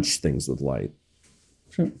punch things with light.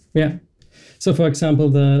 Sure. Yeah. So, for example,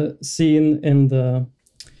 the scene in the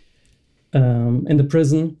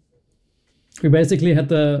prison, we basically had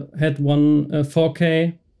one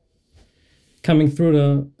 4K coming through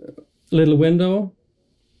the little window,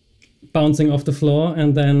 bouncing off the floor,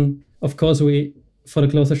 and then, of course, for the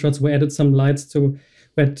closer shots, we added some lights to.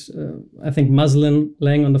 We had, I think, muslin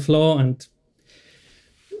laying on the floor and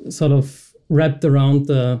sort of wrapped around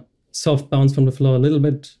the soft bounce from the floor a little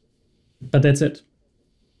bit, but that's it.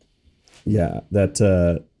 Yeah, that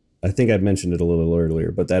I think I mentioned it a little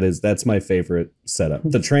earlier, but that's my favorite setup.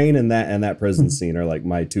 The train and that prison scene are like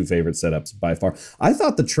my 2 favorite setups by far. I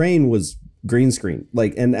thought the train was green screen,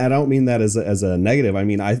 and I don't mean that as a negative. I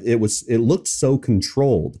mean, it looked so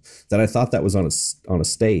controlled that I thought that was on a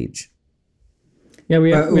stage. Yeah,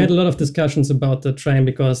 we had a lot of discussions about the train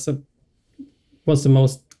because it was the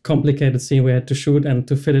most complicated scene we had to shoot, and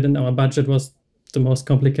to fit it in our budget was the most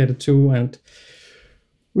complicated too. And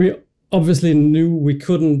we obviously knew we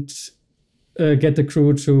couldn't get the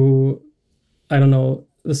crew to, I don't know,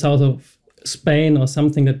 the south of Spain or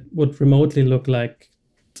something that would remotely look like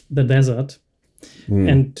the desert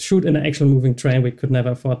and shoot in an actual moving train. We could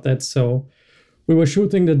never afford that. So we were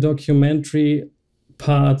shooting the documentary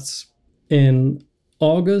parts in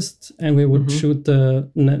August, and we would shoot the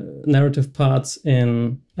narrative parts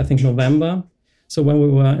in, I think, November. So when we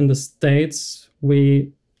were in the States,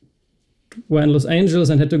 we were in Los Angeles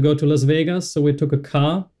and had to go to Las Vegas. So we took a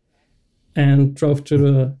car and drove to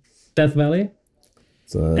the Death Valley.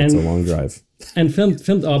 So it's a long drive. And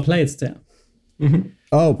filmed our plates there.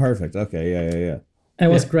 Oh, perfect. Okay, yeah. And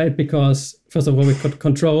it was great because, first of all, we could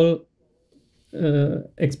control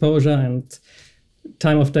exposure and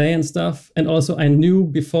time of day and stuff. And also I knew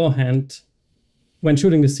beforehand when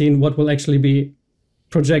shooting the scene what will actually be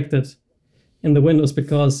projected in the windows,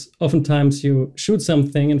 because oftentimes you shoot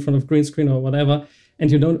something in front of green screen or whatever,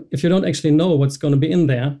 and if you don't actually know what's going to be in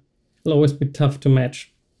there, it'll always be tough to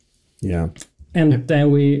match. Yeah. And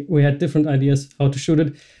then we had different ideas how to shoot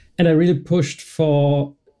it. And I really pushed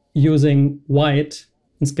for using white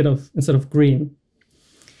instead of green,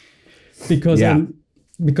 because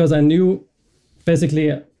I knew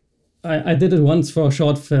basically I did it once for a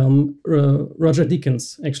short film. Roger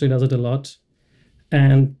Deakins actually does it a lot,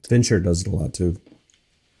 and Fincher does it a lot too,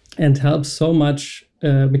 and helps so much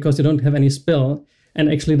because you don't have any spill,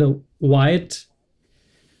 and actually the white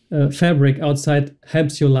fabric outside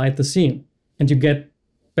helps you light the scene, and you get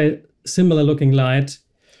similar looking light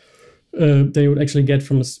that you would actually get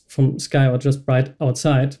from sky or just bright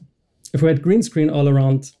outside. If we had green screen all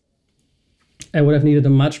around, I would have needed a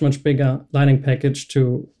much bigger lighting package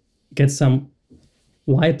to get some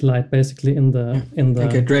white light basically in the and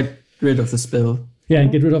get rid of the spill. Yeah,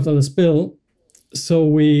 and get rid of the spill. So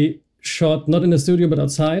we shot not in the studio but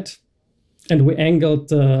outside, and we angled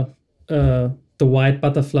the white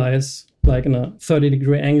butterflies like in a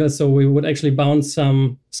 30-degree angle, so we would actually bounce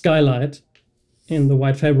some skylight in the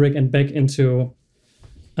white fabric and back into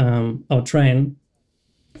our train.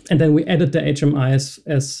 And then we added the HMIs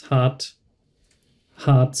as hard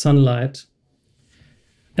sunlight.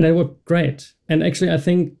 And it worked great. And actually, I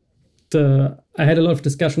think I had a lot of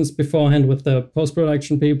discussions beforehand with the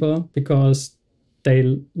post-production people, because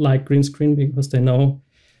they like green screen, because they know,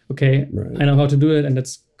 okay, I know how to do it and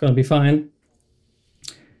it's going to be fine.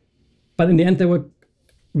 But in the end, they were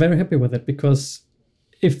very happy with it, because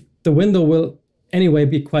if the window will anyway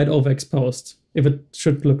be quite overexposed, if it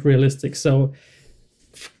should look realistic. So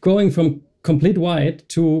going from complete white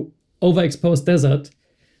to overexposed desert,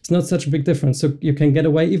 it's not such a big difference. So you can get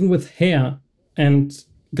away even with hair and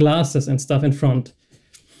glasses and stuff in front.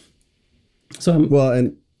 So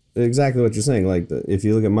and exactly what you're saying. Like if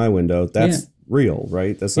you look at my window, that's real,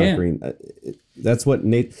 right? That's not green. That's what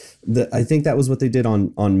I think that was what they did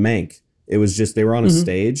on Mank. It was just they were on a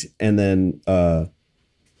stage, and then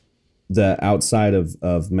the outside of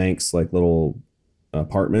Mank's like little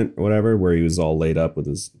apartment or whatever, where he was all laid up with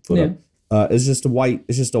his foot up, it's just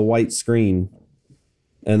a white screen.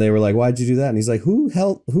 And they were like, "Why'd you do that?" And he's like,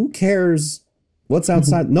 "Who cares what's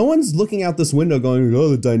outside? No one's looking out this window going, oh,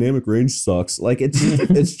 the dynamic range sucks." Like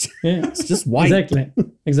it's just white.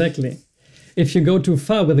 Exactly. If you go too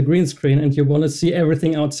far with a green screen and you want to see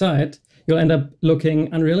everything outside, you'll end up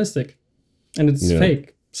looking unrealistic, and it's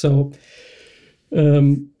fake. So,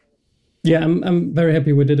 I'm very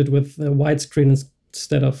happy we did it with widescreen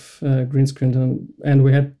instead of green screen, and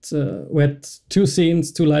we had 2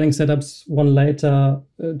 scenes, 2 lighting setups, one later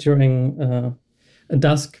during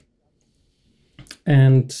dusk,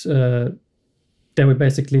 and there we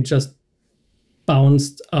basically just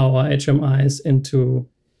bounced our HMIs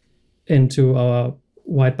into our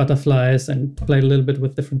white butterflies and played a little bit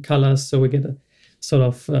with different colors, so we get a sort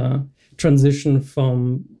of transition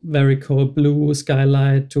from very cold blue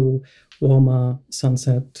skylight to warmer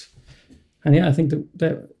sunset. And I think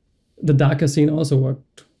the darker scene also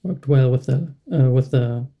worked well with the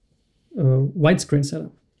widescreen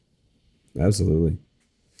setup. Absolutely.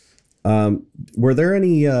 Were there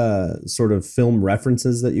any sort of film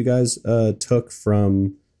references that you guys took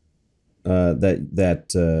from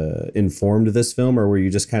that informed this film, or were you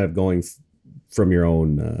just kind of going from your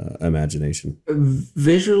own imagination?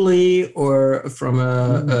 Visually, or from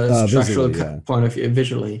a structural point of view?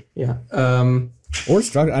 Visually, yeah. Or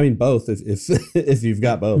structure. I mean, both. If you've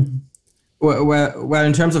got both. Well,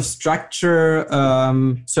 in terms of structure,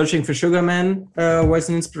 Searching for Sugar Man was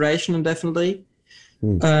an inspiration, definitely.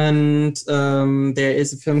 And there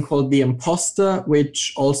is a film called The Imposter,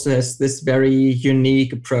 which also has this very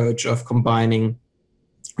unique approach of combining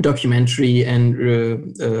documentary and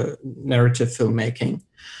narrative filmmaking.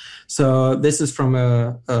 So this is from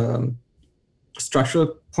a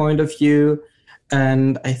structural point of view.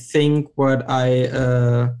 And I think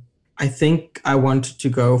I wanted to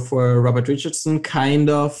go for a Robert Richardson kind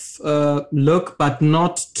of look, but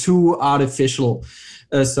not too artificial.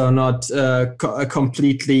 So not a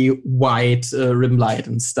completely white rim light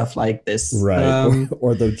and stuff like this. Right.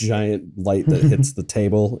 Or the giant light that hits the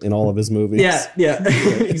table in all of his movies. Yeah,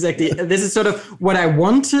 exactly. This is sort of what I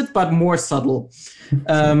wanted, but more subtle.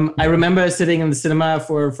 I remember sitting in the cinema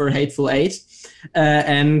for Hateful Eight.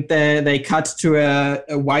 And they cut to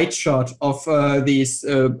a wide shot of these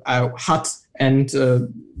hut and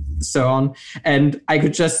so on. And I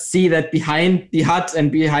could just see that behind the hut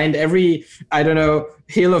and behind every,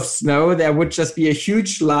 hill of snow, there would just be a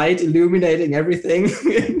huge light illuminating everything.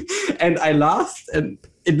 And I laughed, and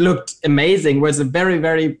it looked amazing. It was a very,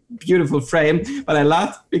 very beautiful frame, but I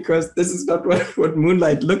laughed because this is not what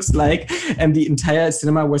moonlight looks like. And the entire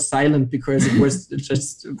cinema was silent because it was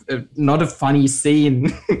just not a funny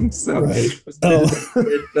scene. So right. it was a little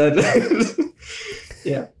bit, but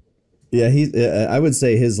yeah. Yeah, I would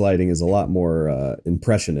say his lighting is a lot more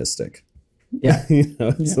impressionistic. Yeah.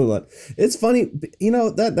 It's a lot. It's funny,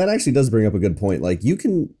 that actually does bring up a good point. Like, you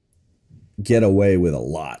can get away with a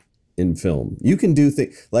lot in film. You can do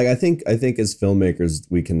things like, I think as filmmakers,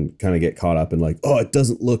 we can kind of get caught up in like, oh, it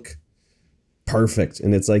doesn't look perfect.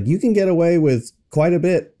 And it's like, you can get away with quite a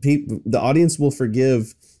bit. The audience will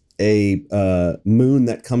forgive a moon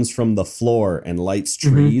that comes from the floor and lights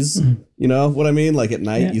trees. Mm-hmm. You know what I mean? Like at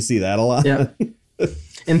night, you see that a lot. Yeah.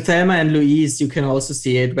 In Thelma and Louise, you can also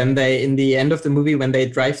see it when in the end of the movie, when they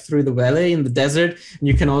drive through the valley in the desert, and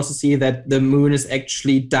you can also see that the moon is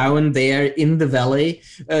actually down there in the valley,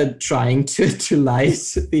 trying to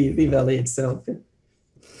light the valley itself.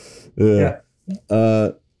 Yeah.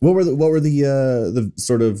 What were the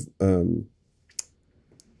sort of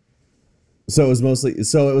so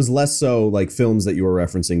it was less so like films that you were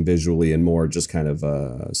referencing visually and more just kind of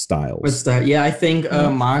styles. What's that? Yeah, I think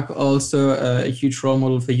Marc also a huge role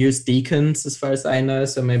model for you is Deakins, as far as I know.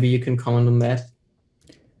 So maybe you can comment on that.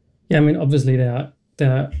 Yeah, I mean, obviously there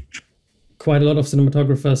are quite a lot of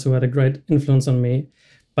cinematographers who had a great influence on me,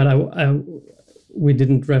 but we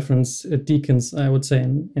didn't reference Deakins, I would say,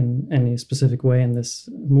 in any specific way in this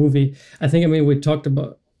movie. I think, we talked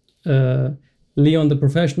about Leon the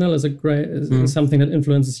Professional is something that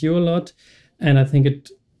influences you a lot, and I think it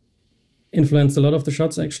influenced a lot of the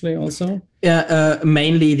shots actually also. Yeah,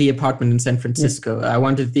 mainly the apartment in San Francisco. I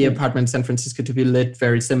wanted the apartment in San Francisco to be lit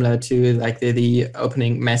very similar to like the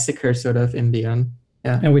opening massacre sort of in Leon.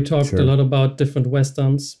 Yeah, and we talked a lot about different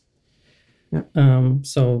westerns. Yeah.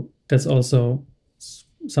 So that's also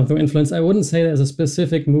something influenced. I wouldn't say there's a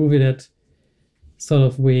specific movie that sort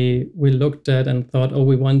of we looked at and thought, oh,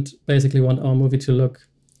 we want our movie to look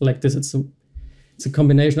like this. It's a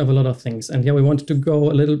combination of a lot of things, and we wanted to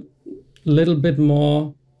go a little bit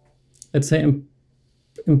more, let's say,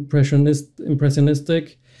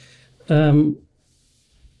 impressionistic,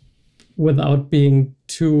 without being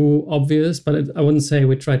too obvious. But I wouldn't say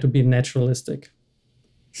we try to be naturalistic.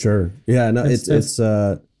 Sure. Yeah. No. It's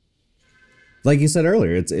like you said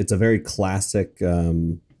earlier. It's a very classic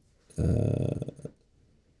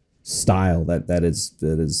style that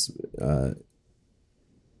is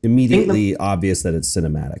immediately obvious that it's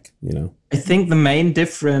cinematic. I think the main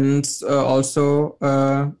difference also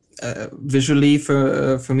visually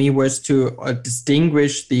for me was to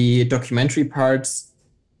distinguish the documentary parts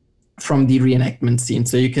from the reenactment scene.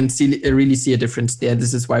 So you can really see a difference there.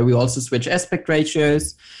 This is why we also switch aspect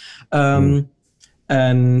ratios.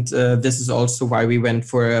 And this is also why we went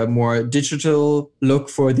for a more digital look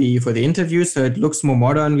for the interviews. So it looks more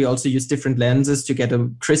modern. We also use different lenses to get a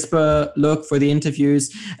crisper look for the interviews.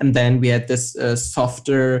 And then we had this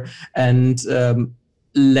softer and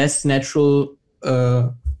less natural,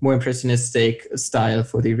 more impressionistic style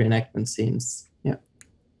for the reenactment scenes. Yeah.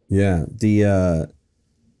 Yeah. The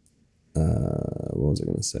what was I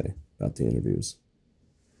going to say about the interviews?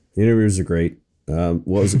 The interviews are great.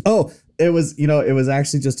 It was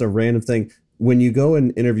actually just a random thing. When you go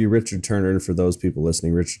and interview Richard Turner, and for those people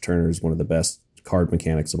listening, Richard Turner is one of the best card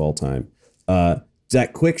mechanics of all time.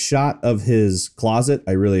 That quick shot of his closet,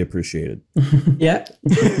 I really appreciated. Yeah.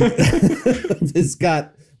 It's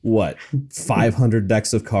got, 500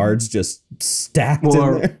 decks of cards just stacked in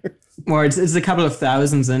there? More, it's a couple of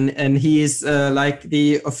thousands, and he's like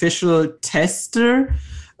the official tester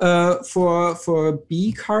for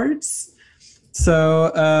B cards.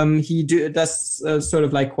 So he does sort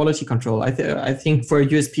of like quality control. I think for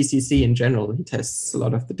USPCC in general, he tests a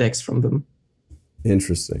lot of the decks from them.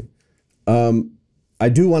 Interesting. I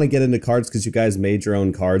do want to get into cards because you guys made your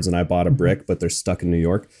own cards and I bought a brick, but they're stuck in New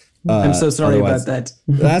York. I'm so sorry about that.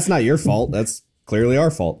 That's not your fault. That's clearly our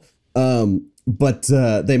fault. But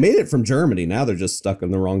they made it from Germany. Now they're just stuck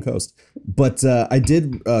on the wrong coast. But I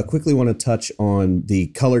did quickly want to touch on the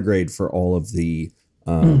color grade for all of the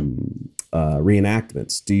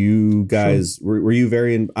reenactments. Do you guys were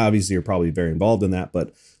you obviously you're probably very involved in that,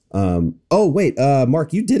 but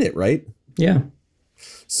Marc, you did it, right? Yeah.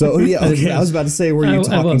 So okay. I was about to say, were you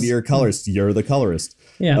talking to your colorist? You're the colorist.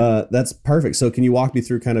 Yeah. That's perfect. So can you walk me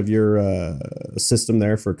through kind of your system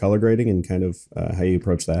there for color grading and kind of how you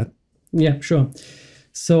approach that? Yeah, sure.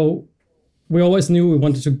 So we always knew we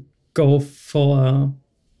wanted to go for a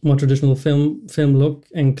more traditional film look,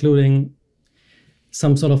 including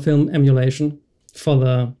some sort of film emulation for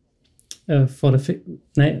the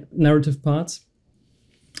narrative parts.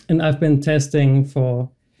 And I've been testing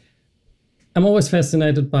I'm always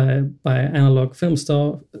fascinated by analog film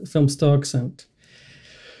stocks, and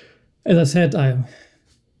as I said,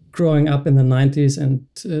 growing up in the 90s and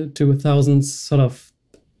 2000s, sort of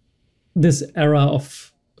this era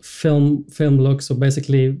of film look. So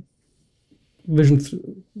basically Vision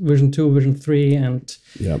 2, Vision 3, and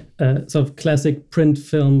sort of classic print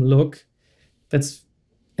film look.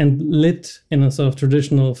 And lit in a sort of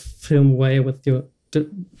traditional film way with your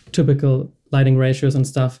typical lighting ratios and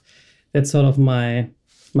stuff. That's sort of my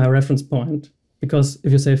reference point. Because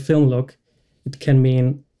if you say film look, it can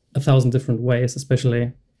mean 1,000 different ways,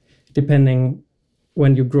 especially depending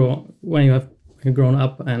when you've grown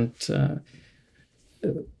up, and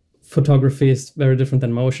photography is very different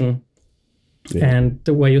than motion. And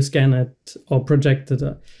the way you scan it or project it,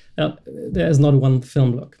 there is not one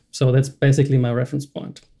film look. So that's basically my reference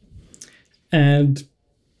point. And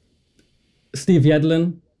Steve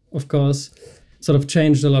Yedlin, of course, sort of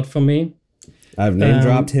changed a lot for me. I've name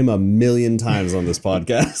dropped him a million times on this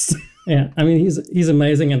podcast. Yeah, I mean, he's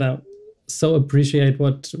amazing, and I so appreciate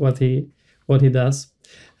what he does.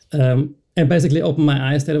 And basically opened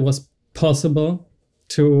my eyes that it was possible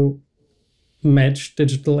to match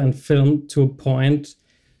digital and film to a point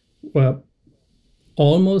where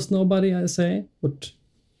almost nobody, I say, would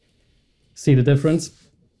see the difference.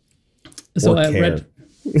 So I read,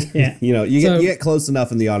 yeah, you get close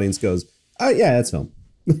enough, and the audience goes, "Oh yeah, that's film."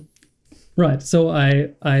 Right. So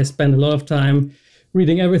I spent a lot of time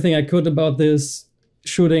reading everything I could about this,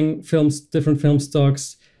 shooting films, different film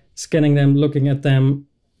stocks, scanning them, looking at them,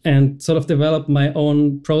 and sort of developed my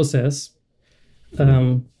own process,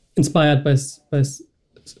 inspired by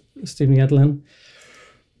Stephen Yedlin.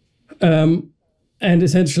 And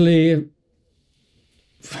essentially,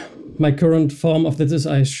 my current form of this is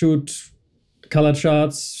I shoot color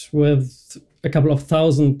charts with a couple of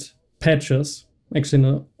thousand patches, actually in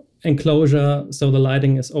an enclosure, so the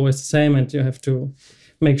lighting is always the same, and you have to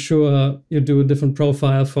make sure you do a different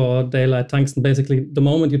profile for daylight, tungsten. Basically, the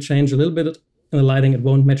moment you change a little bit in the lighting, it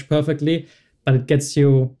won't match perfectly, but it gets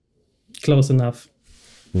you close enough.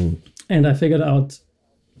 And I figured out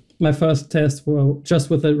my first test were just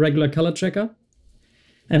with a regular color checker,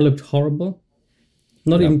 and it looked horrible,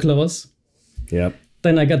 not even close. Yep.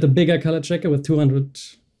 Then I got the bigger color checker with 200,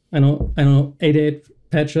 88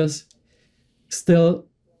 patches. Still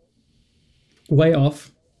way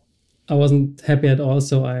off. I wasn't happy at all.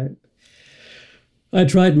 So I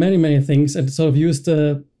tried many things and sort of used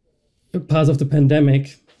the parts of the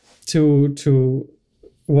pandemic to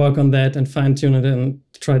work on that and fine tune it and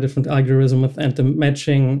try different algorithms and the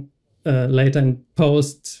matching later in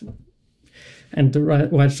post. And the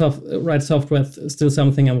right software is still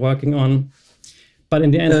something I'm working on. But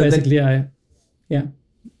in the end, basically,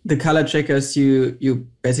 the color checkers you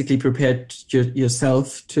basically prepared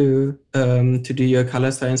yourself to do your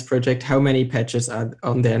color science project. How many patches are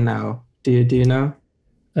on there now? Do you know?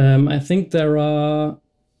 I think there are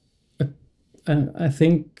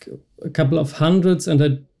a couple of hundreds, and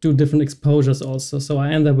I do different exposures also. So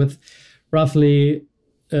I end up with roughly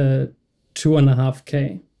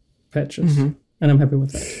 2.5K patches, and I'm happy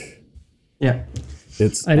with that. Yeah.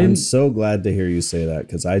 I'm so glad to hear you say that,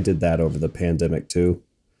 because I did that over the pandemic too.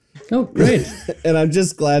 Oh, great. And I'm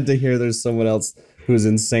just glad to hear there's someone else who's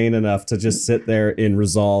insane enough to just sit there in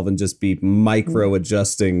Resolve and just be micro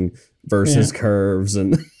adjusting versus curves.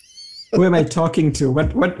 And who am I talking to?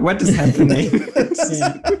 What is happening?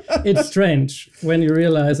 It's strange when you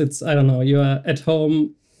realize you are at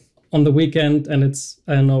home on the weekend and it's,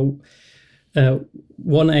 1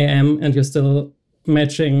 a.m. and you're still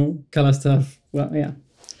matching color stuff. Well, yeah.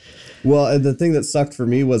 Well, and the thing that sucked for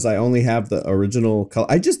me was I only have the original color.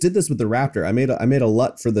 I just did this with the Raptor. I made a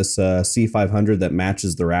LUT for this C500 that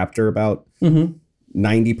matches the Raptor about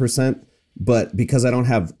 90%. But because I don't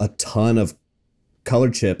have a ton of color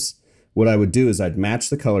chips, what I would do is I'd match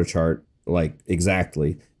the color chart like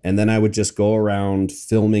exactly, and then I would just go around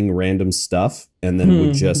filming random stuff, and then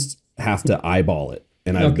would just have to eyeball it.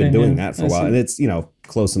 And I've been doing that for a while, and it's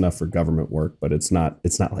close enough for government work, but it's not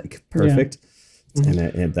like perfect. Yeah.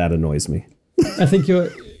 And that annoys me. I think you're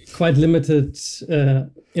quite limited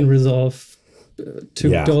in Resolve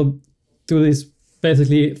to do these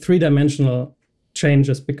basically 3-dimensional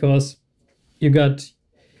changes, because you got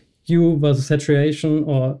hue versus saturation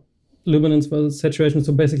or luminance versus saturation.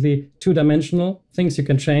 So basically 2-dimensional things you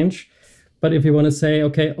can change. But if you want to say,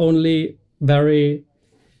 okay, only very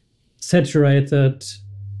saturated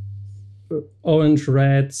orange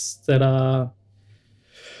reds that are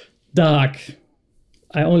dark,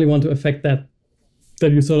 I only want to affect that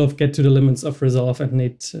you sort of get to the limits of Resolve and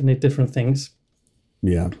need different things.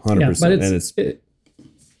 Yeah, 100%. But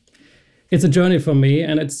it's a journey for me,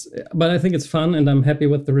 but I think it's fun, and I'm happy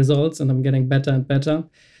with the results, and I'm getting better and better.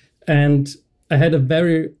 And I had a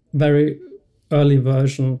very, very early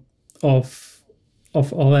version of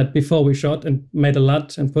of all that before we shot and made a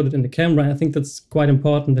LUT and put it in the camera. I think that's quite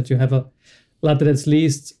important, that you have a LUT that at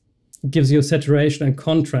least gives you saturation and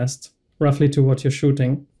contrast roughly to what you're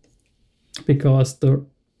shooting, because the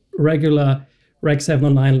regular Rec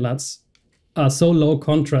 709 LUTs are so low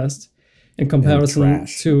contrast in comparison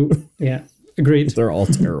to, yeah, agreed. They're all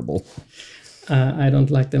terrible. I don't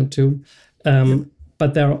like them too.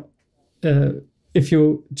 But they're, if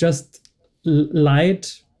you just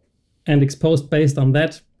light and expose based on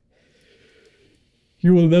that,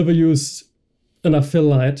 you will never use enough fill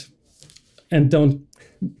light, and don't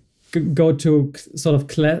go to sort of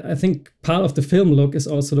I think part of the film look is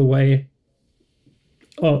also the way,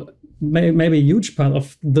 or maybe a huge part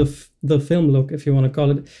of the film look, if you want to call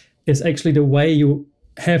it, is actually the way you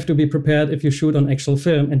have to be prepared if you shoot on actual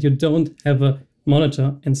film and you don't have a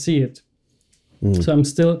monitor and see it.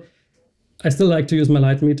 So I still like to use my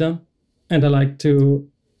light meter, and I like to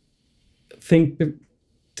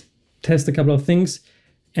test a couple of things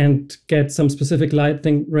and get some specific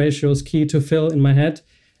lighting ratios key to fill in my head,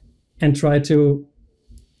 and try to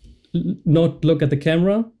not look at the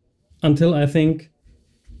camera until I think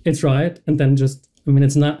it's right, and then just,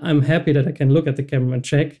 it's not, I'm happy that I can look at the camera and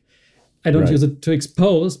check. I don't use it to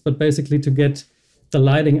expose, but basically to get the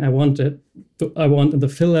lighting I want and the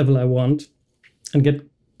fill level I want, and get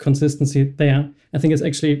consistency there. I think it's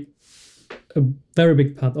actually a very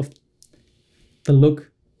big part of the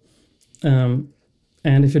look. And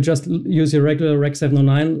if you just use your regular Rec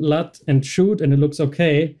 709 LUT and shoot and it looks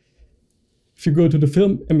okay, if you go to the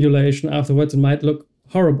film emulation afterwards, it might look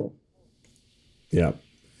horrible. Yeah.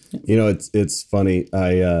 It's funny.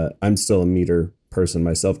 I'm still a meter person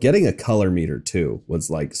myself. Getting a color meter too was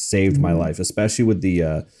like saved my life, especially with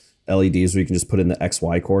the LEDs where you can just put in the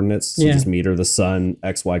XY coordinates. So you just meter the sun,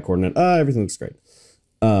 XY coordinate. Everything looks great.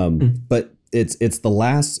 But it's the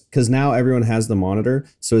last, because now everyone has the monitor.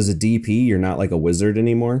 So as a DP, you're not like a wizard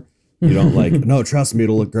anymore. You don't like, no, trust me,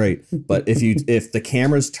 it'll look great. But if the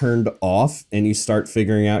camera's turned off and you start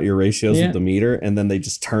figuring out your ratios with the meter, and then they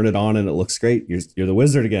just turn it on and it looks great, you're the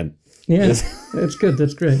wizard again. Yeah, it's good.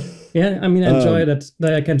 That's great. Yeah, I enjoy that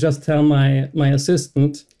I can just tell my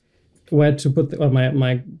assistant where to put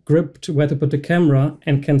my grip where to put the camera,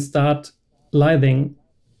 and can start lighting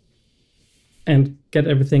and get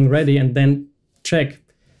everything ready and then check.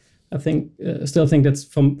 I think still think that's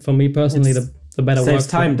for me personally the better work. Saves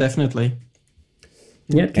time, definitely.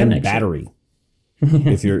 Yeah, it can and battery.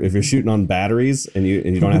 if you're shooting on batteries and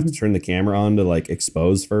you don't have to turn the camera on to like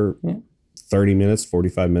expose for 30 minutes,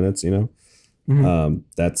 45 minutes,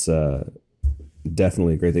 that's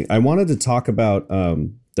definitely a great thing. I wanted to talk about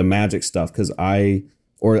the magic stuff, because I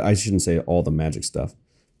shouldn't say all the magic stuff,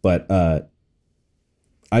 but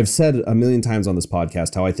I've said a million times on this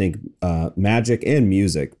podcast how I think magic and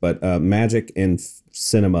music, but magic and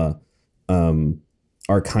cinema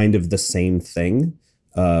are kind of the same thing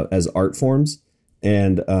as art forms.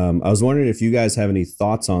 And I was wondering if you guys have any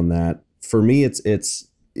thoughts on that. For me, it's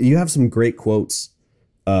you have some great quotes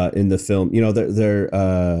in the film.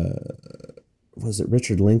 Was it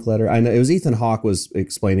Richard Linklater? I know it was Ethan Hawke was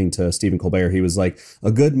explaining to Stephen Colbert. He was like,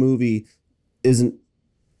 a good movie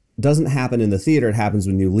doesn't happen in the theater. It happens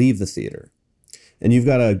when you leave the theater. And you've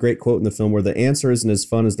got a great quote in the film where the answer isn't as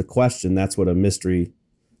fun as the question. That's what a mystery.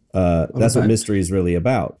 That's what mystery is really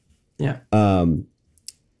about. Yeah.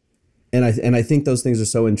 And I think those things are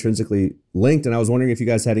so intrinsically linked. And I was wondering if you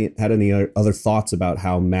guys had any other thoughts about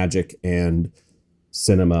how magic and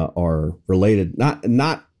cinema are related.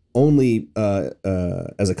 Not only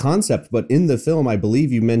as a concept, but in the film, I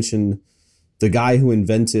believe you mentioned the guy who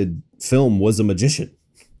invented film was a magician.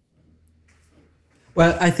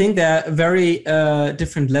 Well, I think there are very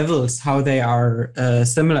different levels how they are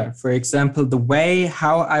similar. For example, the way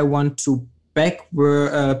how I want to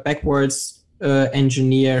backwards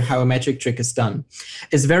engineer how a magic trick is done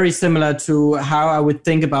is very similar to how I would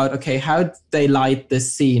think about, okay, how did they light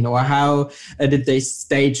this scene, or how did they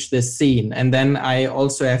stage this scene? And then I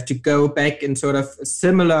also have to go back in sort of a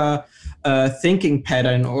similar thinking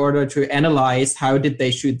pattern in order to analyze how did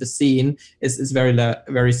they shoot the scene is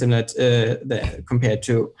very similar compared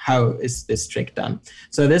to how is this trick done.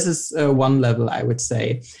 So this is one level, I would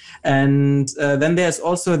say. And then there's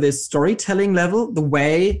also this storytelling level, the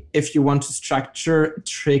way if you want to structure a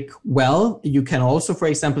trick well, you can also, for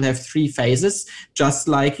example, have 3 phases, just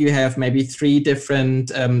like you have maybe 3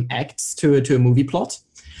 different acts to a movie plot.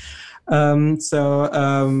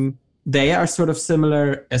 They are sort of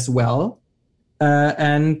similar as well.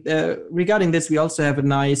 And regarding this, we also have a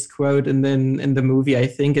nice quote in the movie. I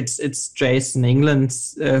think it's Jason England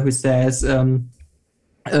who says,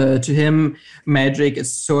 To him, magic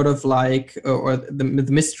is sort of like, or the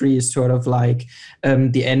mystery is sort of like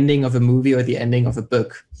the ending of a movie or the ending of a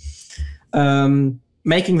book.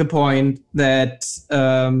 Making the point that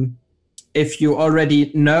if you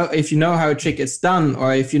know how a trick is done,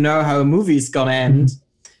 or if you know how a movie is gonna end,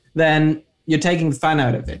 then you're taking the fun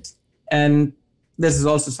out of it. And this is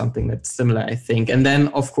also something that's similar, I think. And then,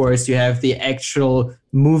 of course, you have the actual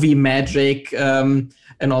movie magic and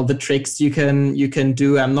all the tricks you can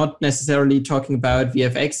do. I'm not necessarily talking about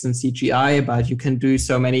VFX and CGI, but you can do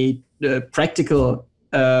so many practical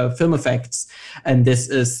film effects. And this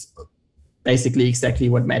is basically exactly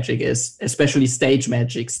what magic is, especially stage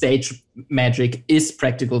magic. Stage magic is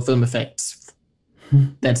practical film effects.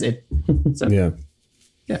 That's it. So,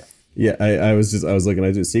 Yeah, I was looking.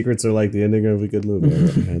 I do secrets are like the ending of a good movie.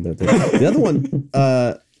 I had that thing. The other one,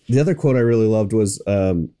 the other quote I really loved was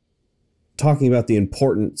talking about the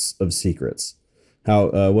importance of secrets.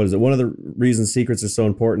 How what is it? One of the reasons secrets are so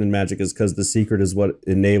important in magic is because the secret is what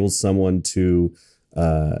enables someone to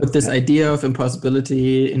put this idea of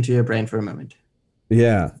impossibility into your brain for a moment.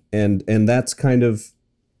 Yeah, and that's kind of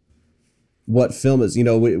what film is. You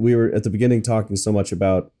know, we were at the beginning talking so much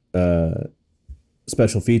about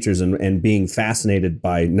special features and being fascinated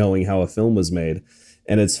by knowing how a film was made.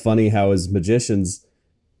 And it's funny how as magicians,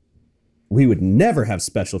 we would never have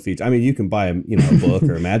special features. I mean, you can buy a book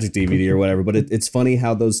or a magic DVD or whatever, but it's funny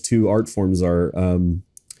how those two art forms are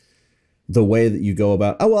the way that you go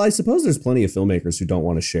about. Oh, well, I suppose there's plenty of filmmakers who don't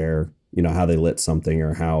want to share, how they lit something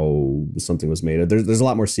or how something was made. There's a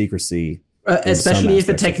lot more secrecy. Especially if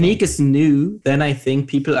the technique is new, then I think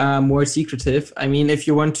people are more secretive. I mean, if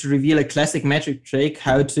you want to reveal a classic magic trick,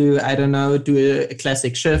 how to, do a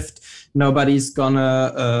classic shift, nobody's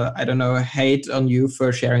gonna, hate on you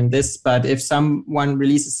for sharing this. But if someone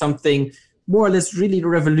releases something more or less really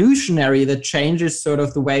revolutionary that changes sort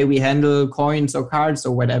of the way we handle coins or cards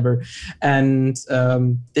or whatever, and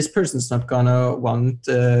this person's not gonna want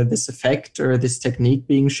this effect or this technique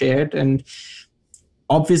being shared. And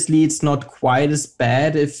obviously, it's not quite as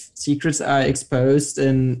bad if secrets are exposed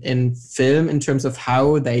in film in terms of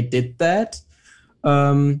how they did that.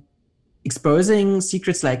 Exposing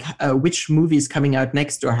secrets like which movie is coming out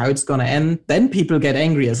next or how it's going to end, then people get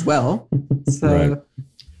angry as well. So, right.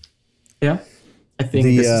 Yeah, I think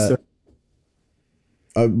this is...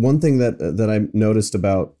 one thing that I noticed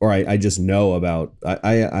about, or I just know about,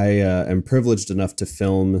 I am privileged enough to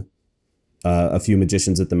film a few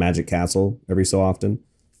magicians at the Magic Castle every so often.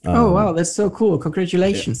 Oh, wow. That's so cool.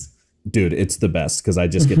 Congratulations. Dude, it's the best because I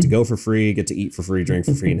just get to go for free, get to eat for free, drink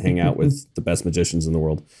for free, and hang out with the best magicians in the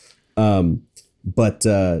world. But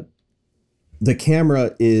the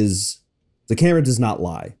camera does not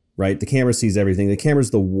lie, right? The camera sees everything. The camera's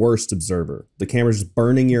the worst observer. The camera's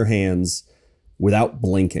burning your hands without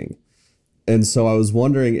blinking. And so I was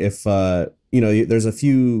wondering if, there's a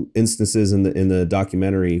few instances in the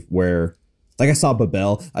documentary where, like, I saw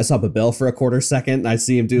Babel for a quarter second, and I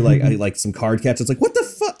see him do like some card catch. It's like, what the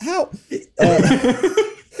fuck? How?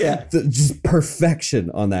 Yeah, just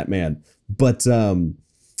perfection on that man. But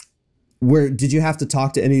where did you have to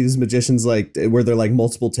talk to any of these magicians? Like, were there like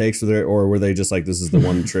multiple takes, or were they just like, this is the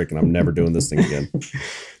one trick, and I'm never doing this thing again?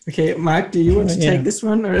 Okay, Marc, do you want to take this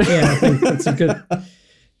one? Or? Yeah, I think that's a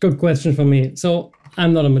good question for me. So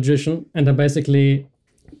I'm not a magician, and I basically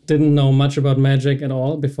didn't know much about magic at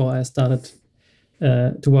all before I started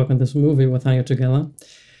to work on this movie with Hanjo together.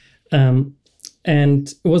 And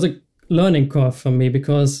it was a learning curve for me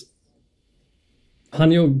because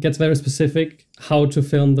Hanjo gets very specific how to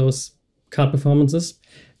film those card performances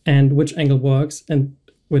and which angle works and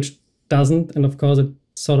which doesn't. And of course, it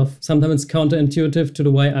sort of sometimes it's counterintuitive to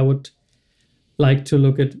the way I would like to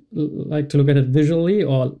look at it visually,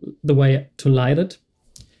 or the way to light it.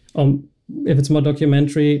 If it's more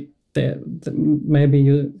documentary, maybe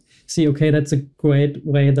you see, okay, that's a great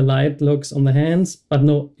way the light looks on the hands, but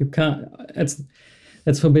no, you can't.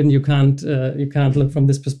 It's forbidden. You can't look from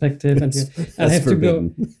this perspective. And I have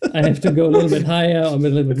to go a little bit higher or a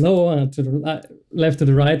little bit lower, to the left, to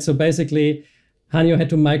the right. So basically, Hanjo had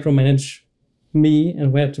to micromanage me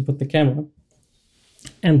and where to put the camera.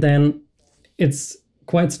 And then it's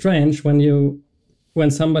quite strange when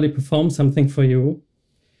somebody performs something for you,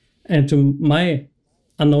 and to my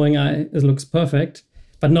unknowing eye, it looks perfect,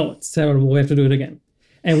 but no, it's terrible. We have to do it again.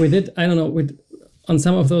 And we did, on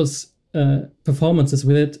some of those performances,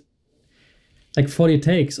 we did like 40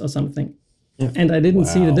 takes or something. Yeah. And I didn't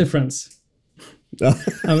see the difference.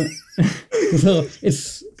 So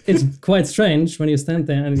it's quite strange when you stand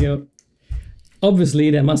there and you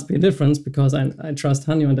obviously there must be a difference, because I trust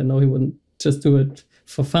Hanjo and I know he wouldn't just do it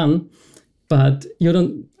for fun. but you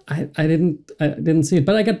don't. I didn't see it,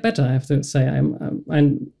 but I get better. I have to say, I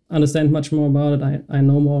understand much more about it. I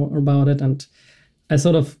know more about it, and I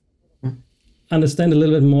sort of understand a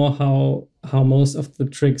little bit more how most of the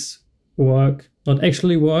tricks work. Not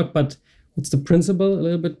actually work, but what's the principle a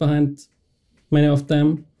little bit behind many of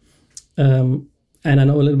them. And I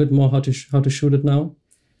know a little bit more how to shoot it now.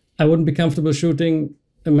 I wouldn't be comfortable shooting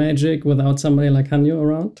a magic without somebody like Hanjo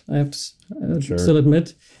around. I have to still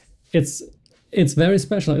admit, it's very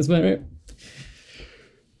special. It's very,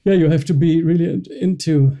 you have to be really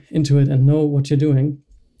into it and know what you're doing.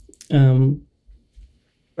 But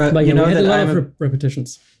you know, we had a lot of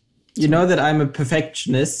repetitions. You know that I'm a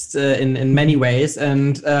perfectionist in many ways,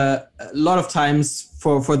 and a lot of times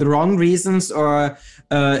for the wrong reasons, or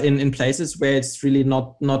in places where it's really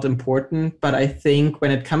not important. But I think when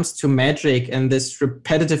it comes to magic and this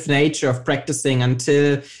repetitive nature of practicing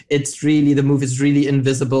until the move is really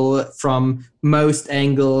invisible from most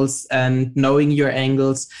angles and knowing your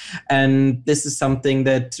angles, and this is something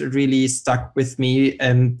that really stuck with me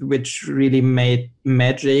and which really made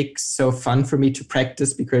magic so fun for me to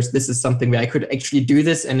practice, because this is something where I could actually do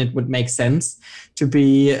this and it would make sense to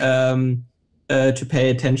be to pay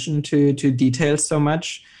attention to details so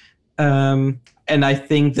much. And I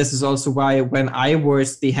think this is also why when I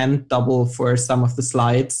was the hand double for some of the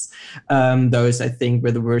slides, those I think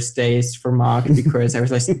were the worst days for Marc, because I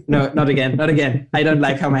was like, no, not again. I don't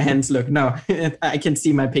like how my hands look. No, I can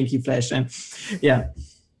see my pinky flash. And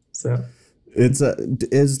so it's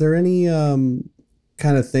is there any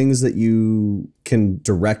kind of things that you can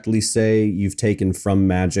directly say you've taken from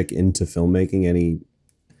magic into filmmaking? Any,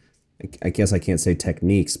 I guess I can't say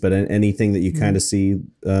techniques, but anything that you kind of see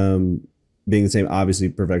being the same? Obviously,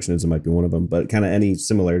 perfectionism might be one of them, but kind of any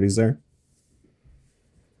similarities there?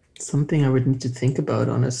 Something I would need to think about,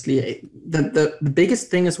 honestly. The biggest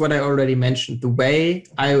thing is what I already mentioned. The way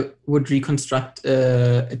I would reconstruct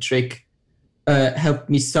a trick helped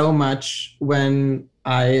me so much when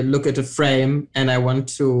I look at a frame and I want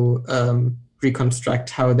to reconstruct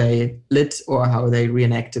how they lit or how they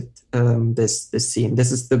reenacted this scene.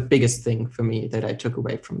 This is the biggest thing for me that I took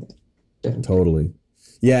away from that. Definitely. Totally.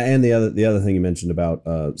 Yeah, and the other thing you mentioned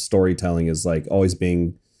about storytelling is like always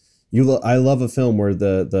being. I love a film where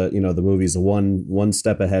the movie's one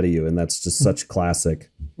step ahead of you, and that's just such classic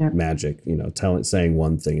magic. Saying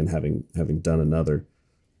one thing and having done another.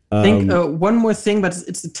 I think one more thing, but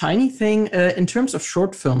it's a tiny thing in terms of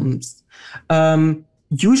short films.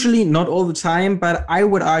 Usually not all the time, but I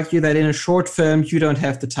would argue that in a short film, you don't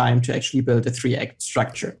have the time to actually build a 3-act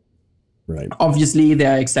structure. Right. Obviously,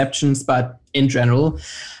 there are exceptions, but in general,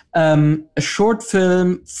 a short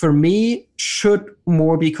film for me should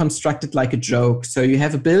more be constructed like a joke. So you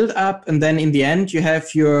have a build up, and then in the end, you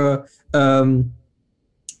have your the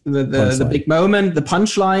big moment, the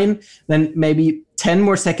punchline, then maybe 10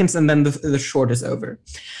 more seconds, and then the short is over.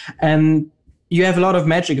 And you have a lot of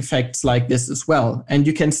magic effects like this as well, and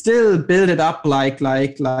you can still build it up like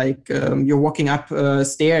you're walking up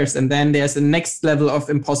stairs, and then there's a next level of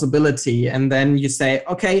impossibility, and then you say,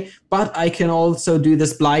 okay, but I can also do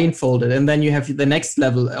this blindfolded, and then you have the next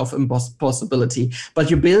level of impossibility. But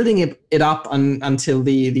you're building it up until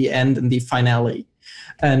the end and the finale,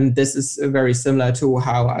 and this is very similar to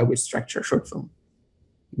how I would structure a short film.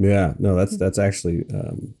 Yeah, no, that's actually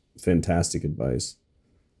fantastic advice.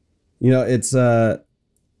 It's I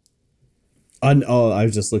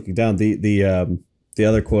was just looking down. The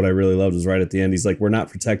other quote I really loved was right at the end. He's like, "We're not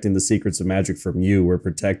protecting the secrets of magic from you. We're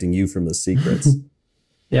protecting you from the secrets."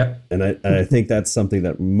 Yeah. And I think that's something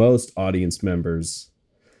that most audience members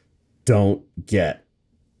don't get.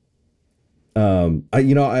 Mike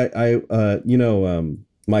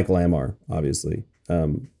Lamar, obviously.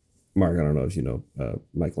 Marc, I don't know if you know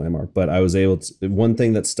Mike Lamar, but I was able to. One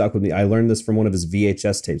thing that stuck with me, I learned this from one of his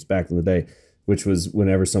VHS tapes back in the day, which was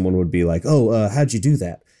whenever someone would be like, "Oh, how'd you do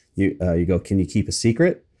that?" You go, "Can you keep a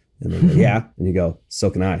secret?" And they go, "Yeah," and you go, "So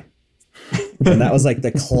can I." And that was like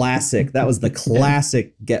the classic. That was the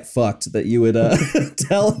classic get fucked that you would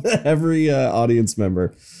tell every audience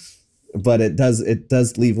member. But it does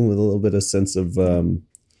leave them with a little bit of sense of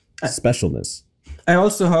specialness. I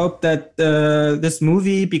also hope that this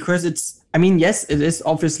movie, because it's, yes, it is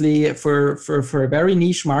obviously for a very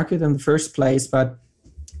niche market in the first place, but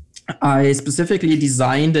I specifically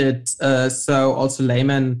designed it so also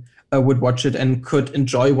laymen would watch it and could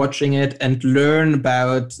enjoy watching it and learn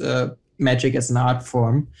about magic as an art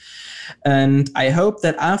form. And I hope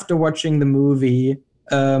that after watching the movie,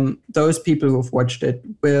 those people who've watched it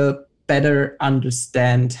will better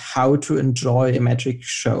understand how to enjoy a magic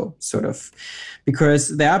show, sort of.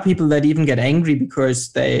 Because there are people that even get angry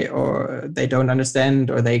because they don't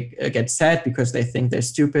understand, or they get sad because they think they're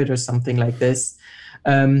stupid or something like this.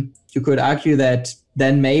 You could argue that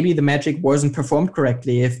then maybe the magic wasn't performed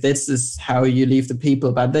correctly if this is how you leave the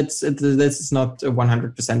people, but this is not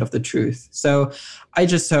 100% of the truth. So I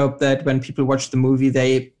just hope that when people watch the movie,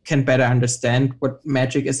 they can better understand what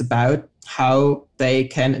magic is about, how they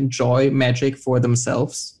can enjoy magic for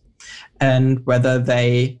themselves, and whether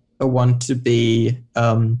they want to be,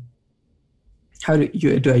 how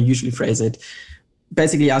do I usually phrase it?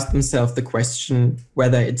 Basically ask themselves the question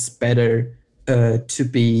whether it's better to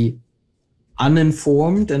be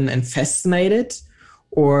uninformed and fascinated,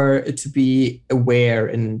 or to be aware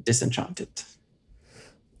and disenchanted.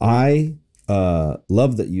 I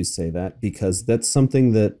love that you say that, because that's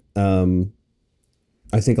something that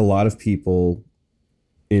I think a lot of people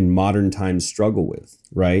in modern times struggle with,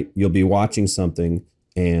 right? You'll be watching something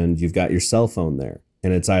and you've got your cell phone there,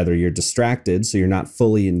 and it's either you're distracted, so you're not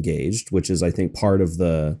fully engaged, which is, I think, part of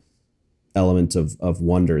the element of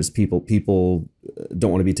wonder is people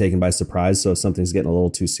don't want to be taken by surprise. So if something's getting a little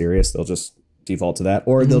too serious, they'll just default to that,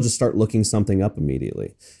 or they'll just start looking something up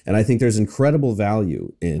immediately. And I think there's incredible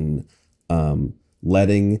value in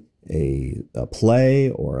letting a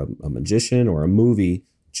play or a magician or a movie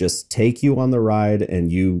just take you on the ride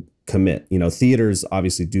and you commit. You know, theaters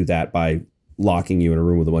obviously do that by locking you in a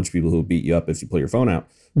room with a bunch of people who will beat you up if you pull your phone out.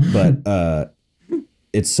 But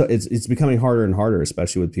it's becoming harder and harder,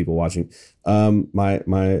 especially with people watching.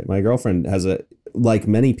 My girlfriend has like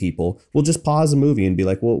many people, will just pause a movie and be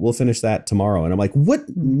like, we'll finish that tomorrow. And I'm like, what?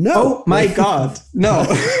 No. Oh my God. No,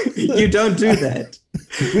 you don't do that.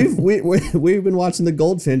 We've been watching The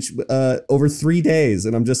Goldfinch over 3 days.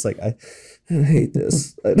 And I'm just like, I hate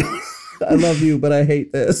this. I love you, but I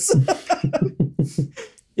hate this.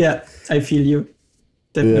 Yeah, I feel you.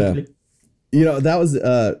 Definitely. Yeah. You know, that was,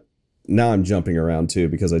 now I'm jumping around too,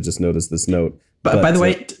 because I just noticed this note. But by the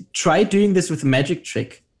way, try doing this with a magic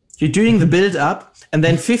trick. You're doing the build up, and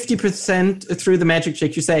then 50% through the magic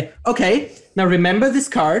trick, you say, okay, now remember this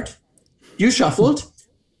card you shuffled.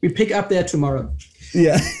 We pick up there tomorrow.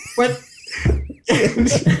 Yeah. But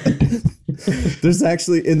there's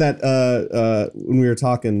actually, in that, when we were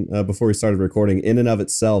talking before we started recording, in and of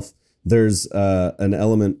itself, there's an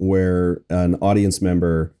element where an audience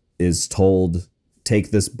member is told,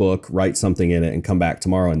 take this book, write something in it, and come back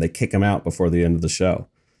tomorrow. And they kick them out before the end of the show.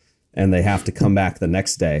 And they have to come back the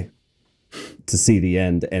next day to see the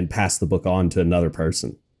end and pass the book on to another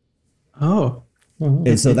person. Oh.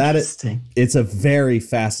 And so it's a very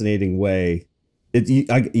fascinating way.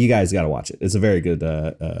 You guys got to watch it. It's a very good,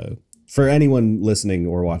 for anyone listening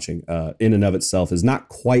or watching, in and of itself is not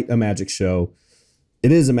quite a magic show.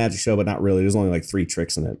 It is a magic show, but not really. There's only like 3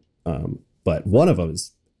 tricks in it. But one of them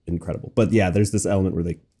is incredible. But yeah, there's this element where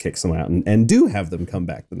they kick someone out and do have them come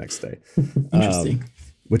back the next day. Interesting.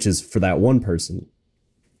 Which is, for that one person,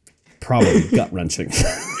 probably gut-wrenching.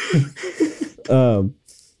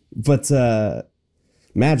 But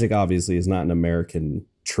magic obviously is not an American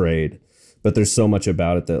trade, but there's so much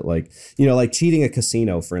about it that, like, you know, like cheating a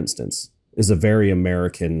casino, for instance, is a very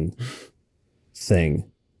American thing.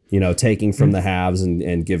 You know, taking from the haves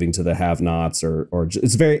and giving to the have-nots, or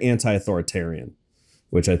it's very anti-authoritarian,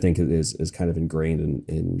 which I think is kind of ingrained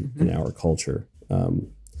in our culture.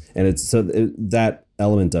 And it's so that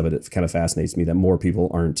element of it kind of fascinates me, that more people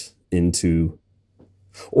aren't into,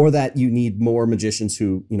 or that you need more magicians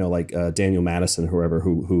who, you know, like Daniel Madison, whoever,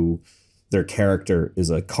 who their character is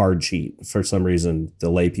a card cheat. For some reason, the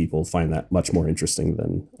lay people find that much more interesting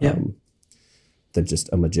than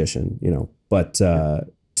just a magician, you know. But to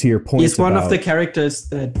your point, he's one of the characters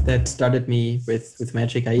that started me with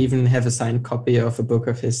magic. I even have a signed copy of a book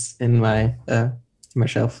of his in my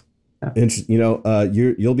shelf. Yeah. You know,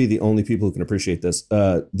 you'll be the only people who can appreciate this.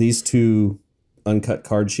 These 2 uncut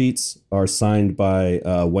card sheets are signed by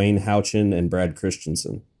Wayne Houchin and Brad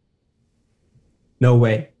Christensen. No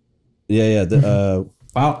way. Yeah.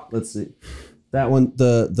 Wow. Let's see. That one,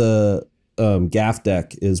 the gaff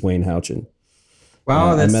deck is Wayne Houchin.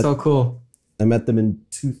 Wow, that's so cool. I met them in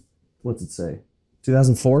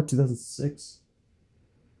 2004, 2006.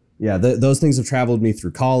 Yeah, those things have traveled me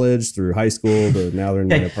through college, through high school, but now they're in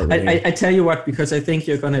my apartment. I tell you what, because I think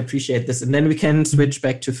you're going to appreciate this, and then we can switch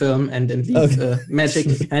back to film and leave magic.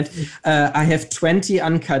 And I have 20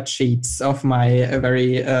 uncut sheets of my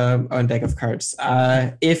very own deck of cards.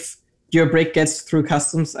 If your break gets through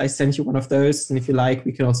customs, I send you one of those, and if you like,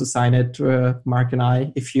 we can also sign it to Marc and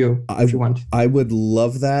I, if you want. I would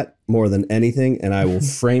love that more than anything, and I will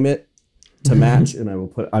frame it to match, and I will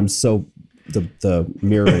put. I'm so the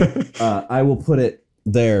mirroring. I will put it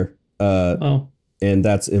there. And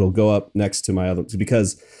it'll go up next to my other,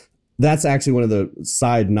 because that's actually one of the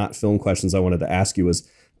side not film questions I wanted to ask you was,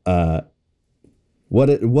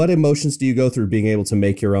 what emotions do you go through being able to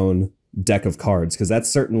make your own deck of cards? Because that's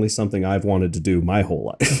certainly something I've wanted to do my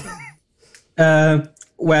whole life.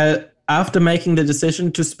 Well, after making the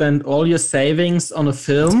decision to spend all your savings on a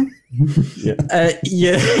film, you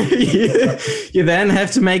then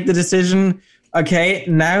have to make the decision, okay,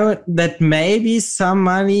 now that maybe some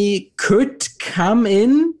money could come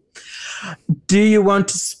in, do you want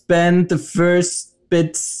to spend the first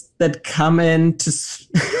bits that come in to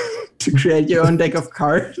create your own deck of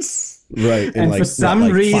cards? Right. And for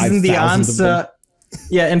some reason, the answer,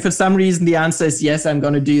 and for some reason, the answer is yes, I'm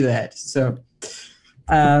going to do that. So,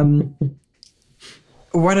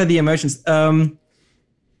 what are the emotions?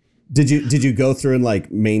 Did you go through and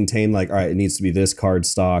like maintain like, all right, it needs to be this card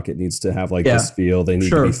stock, it needs to have like this feel, they need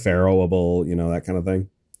to be farrowable, that kind of thing?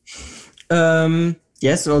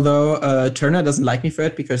 Yes, although Turner doesn't like me for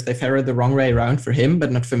it because they farrow the wrong way around for him,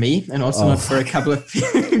 but not for me, and also not for a couple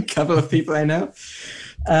of people I know.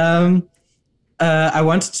 I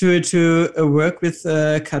wanted to work with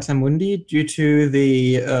Katamundi due to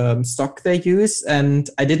the stock they use, and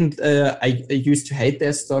I didn't. I used to hate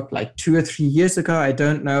their stock like 2 or 3 years ago. I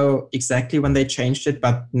don't know exactly when they changed it,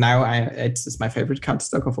 but now it's my favorite card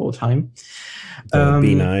stock of all time.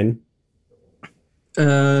 B9.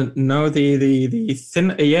 No, the thin,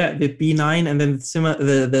 the B9, and then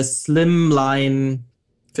the slim line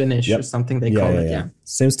finish or something they call it. Yeah,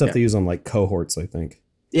 same stuff they use on like cohorts, I think.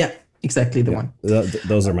 Yeah. Exactly the one.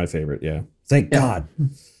 Those are my favorite. Yeah. Thank God.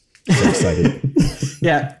 So excited.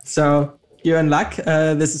 So you're in luck.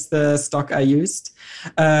 This is the stock I used.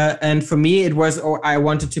 And for me, it was, I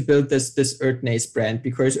wanted to build this Erdnase brand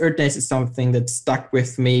because Erdnase is something that stuck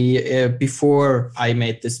with me before I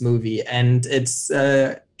made this movie. And it's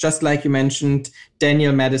just like you mentioned,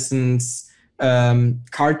 Daniel Madison's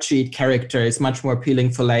card sheet character is much more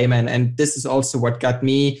appealing for laymen, and this is also what got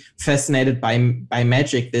me fascinated by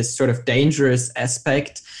magic, this sort of dangerous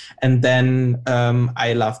aspect. And then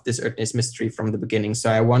I loved this Erdnase mystery from the beginning,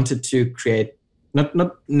 so I wanted to create not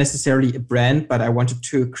necessarily a brand, but I wanted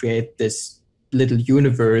to create this little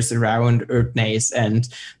universe around Erdnase. And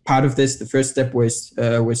part of this, the first step was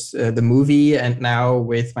the movie, and now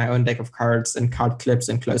with my own deck of cards and card clips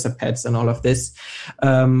and close-up pads and all of this,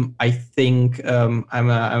 I think I'm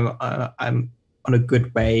on a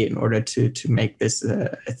good way in order to make this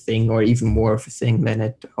a thing, or even more of a thing than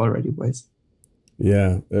it already was.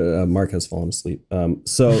 Yeah, Marc has fallen asleep. But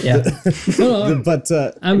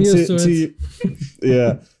I'm used to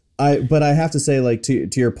it. But I have to say, like to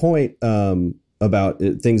your point about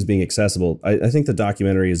things being accessible, I think the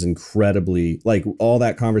documentary is incredibly, like all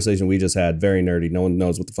that conversation we just had, very nerdy. No one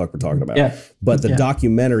knows what the fuck we're talking about. Yeah. But the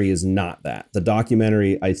documentary is not that. The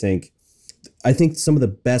documentary, I think some of the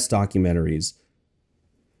best documentaries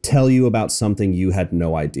tell you about something you had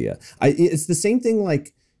no idea. It's the same thing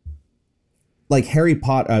like Harry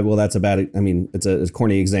Potter. Well, that's it's a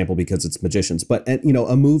corny example because it's magicians, but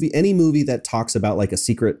any movie that talks about like a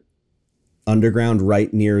secret underground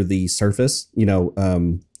right near the surface,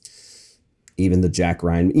 even the Jack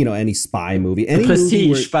Ryan, any spy movie, any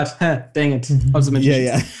Prestige, but dang it, also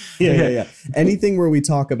magicians. Yeah. Anything where we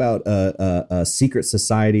talk about a secret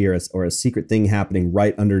society or a secret thing happening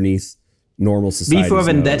right underneath normal society. Before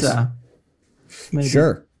Vendetta. Maybe.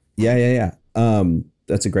 Sure. Yeah.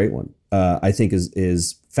 That's a great one. I think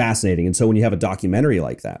is fascinating. And so when you have a documentary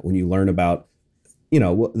like that, when you learn about,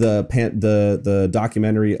 the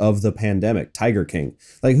documentary of the pandemic, Tiger King,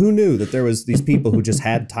 like who knew that there was these people who just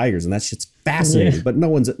had tigers, and that shit's fascinating. Yeah. But no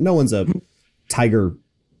one's a tiger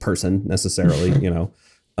person necessarily,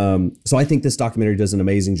 So I think this documentary does an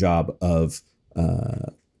amazing job of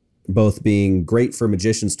both being great for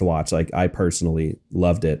magicians to watch. Like I personally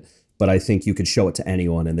loved it. But I think you could show it to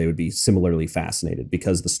anyone and they would be similarly fascinated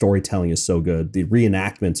because the storytelling is so good. The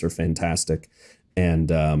reenactments are fantastic. And,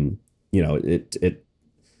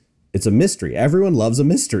 it's a mystery. Everyone loves a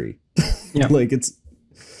mystery. Yeah. Like it's,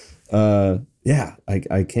 I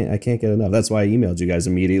can't get enough. That's why I emailed you guys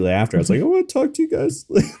immediately after. I was like, I want to talk to you guys.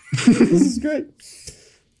 This is great.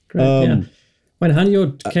 Great, yeah. When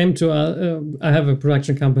Hanjo came to, I have a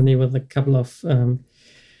production company with a couple of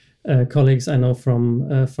colleagues I know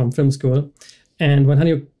from film school, and when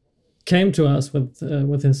Hanjo came to us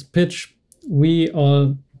with his pitch, we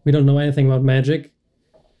don't know anything about magic,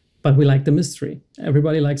 but we like the mystery.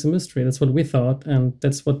 Everybody likes a mystery. That's what we thought, and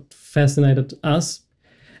that's what fascinated us.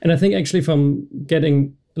 And I think actually from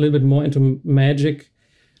getting a little bit more into magic,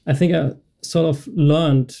 I think sort of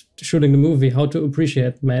learned shooting the movie how to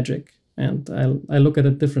appreciate magic, and I look at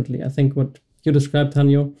it differently. I think what you described,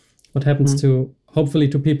 Hanjo, what happens to hopefully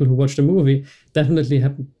to people who watch the movie, definitely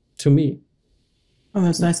happened to me. Oh,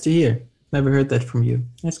 that's nice to hear. Never heard that from you.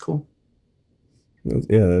 That's cool.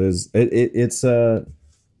 Yeah, that is. It's yeah,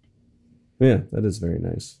 that is very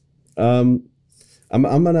nice. I'm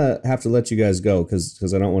gonna have to let you guys go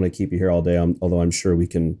because I don't want to keep you here all day. Although I'm sure we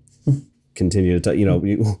can continue to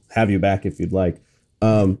we'll have you back if you'd like.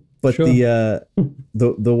 But sure.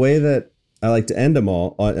 The way that I like to end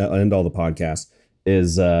all the podcasts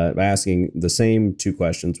is by asking the same two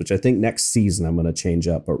questions, which I think next season I'm going to change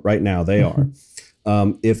up, but right now they are.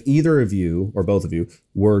 If either of you or both of you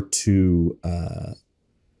were to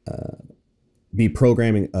be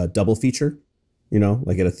programming a double feature,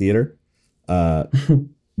 like at a theater,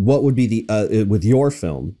 what would be the with your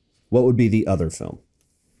film? What would be the other film?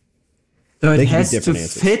 So it has to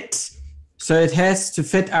fit. So it has to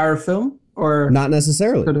fit our film, or not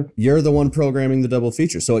necessarily. You're the one programming the double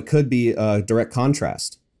feature, so it could be direct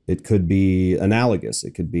contrast. It could be analogous.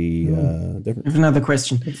 It could be different. I have another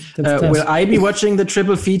question. Will I be watching the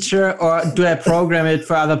triple feature, or do I program it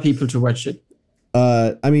for other people to watch it?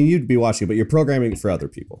 I mean, you'd be watching, but you're programming it for other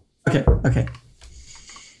people. Okay.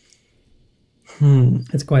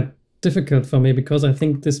 It's quite difficult for me because I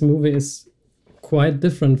think this movie is quite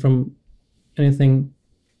different from anything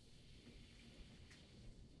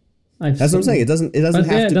I've That's seen. what I'm saying. It doesn't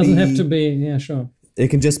have to be. Yeah, sure. It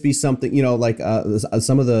can just be something, like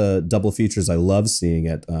some of the double features I love seeing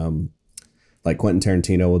at, like Quentin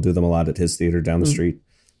Tarantino will do them a lot at his theater down the street.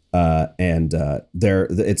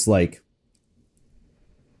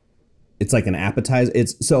 It's like an appetizer.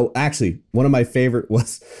 So actually one of my favorite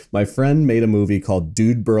was my friend made a movie called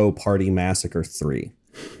Dude Bro Party Massacre 3.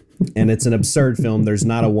 And it's an absurd film. There's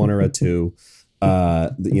not a 1 or a 2.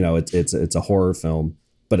 It's a horror film,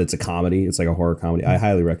 but it's a comedy. It's like a horror comedy. I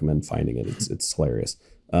highly recommend finding it. It's hilarious.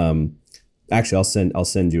 Actually, I'll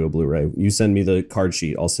send you a Blu-ray. You send me the card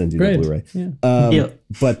sheet. I'll send you the Blu-ray. Yeah.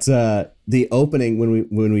 But the opening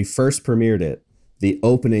when we first premiered it, the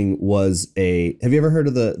opening was have you ever heard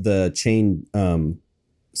of the chain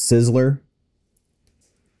Sizzler?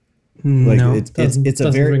 Like no, it's a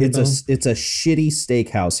shitty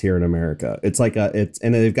steakhouse here in America. It's like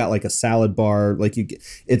and they've got like a salad bar. Like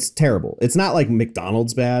it's terrible. It's not like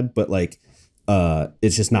McDonald's bad, but like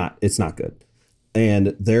it's not good.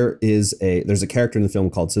 And there's a character in the film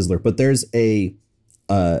called Sizzler, but there's a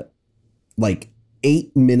like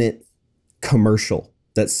 8-minute commercial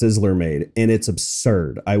that Sizzler made, and it's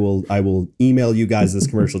absurd. I will email you guys this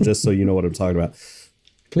commercial just so you know what I'm talking about.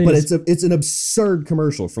 Please. But it's an absurd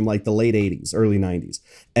commercial from like the late 80s, early 90s.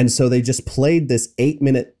 And so they just played this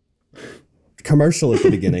 8-minute commercial at the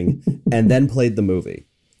beginning and then played the movie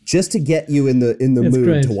just to get you in the mood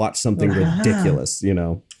great. To watch something ridiculous,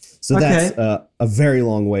 So that's a very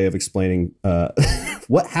long way of explaining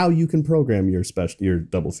how you can program your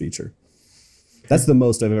double feature. That's the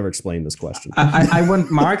most I've ever explained this question. I want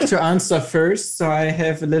Marc to answer first, so I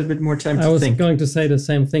have a little bit more time to think. I was going to say the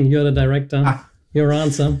same thing. You're the director. Your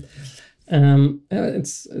answer.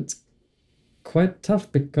 It's quite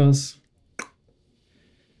tough because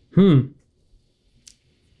I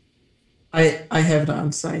have the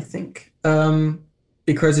answer, I think.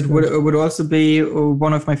 Because it would also be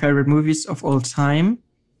one of my favorite movies of all time.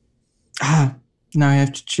 Now I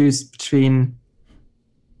have to choose between.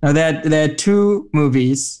 Now there are two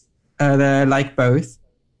movies that I like both,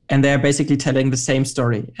 and they're basically telling the same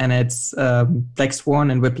story, and it's Black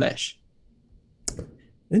Swan and Whiplash.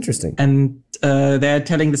 Interesting. And they're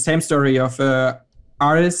telling the same story of an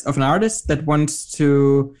artist that wants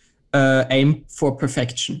to aim for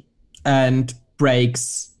perfection and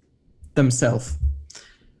breaks themselves.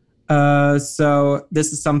 So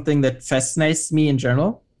this is something that fascinates me in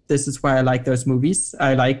general. This is why I like those movies.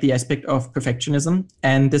 I like the aspect of perfectionism.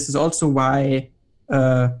 And this is also why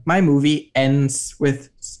my movie ends with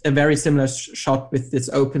a very similar shot with this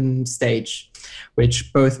open stage,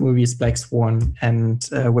 which both movies, Black Swan and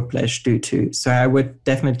Whiplash, do too. So I would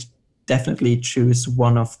definitely choose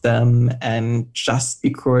one of them. And just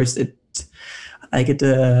because I like it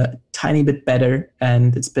a tiny bit better,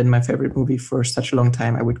 and it's been my favorite movie for such a long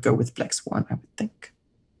time, I would go with Black Swan, I would think.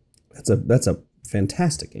 That's a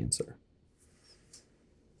fantastic answer.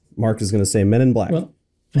 Marc is going to say Men in Black. Well,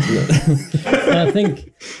 I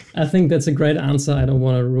think that's a great answer. I don't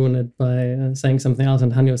want to ruin it by saying something else.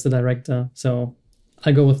 And Hanjo is the director, so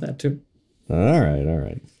I go with that too. All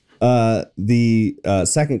right. The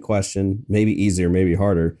second question, maybe easier, maybe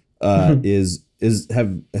harder, is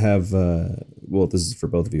have well, this is for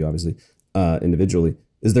both of you, obviously, individually.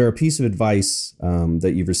 is there a piece of advice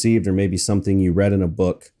that you've received, or maybe something you read in a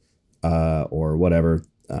book or whatever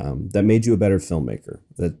that made you a better filmmaker,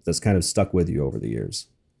 that's kind of stuck with you over the years?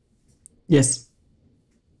 Yes.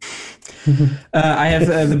 I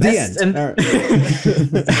have the best and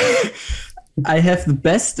I have the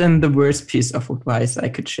best and the worst piece of advice I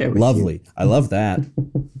could share with you. Lovely. I love that.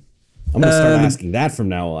 I'm going to start asking that from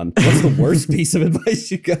now on. What's the worst piece of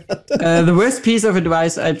advice you got? The worst piece of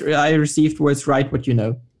advice I received was write what you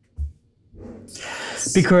know.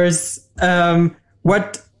 Because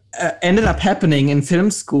what ended up happening in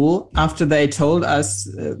film school after they told us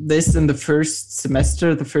this in the first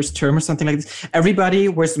semester, the first term or something like this, everybody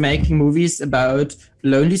was making movies about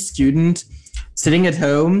lonely student sitting at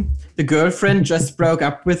home. The girlfriend just broke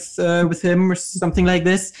up with him or something like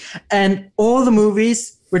this. And all the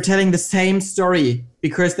movies were telling the same story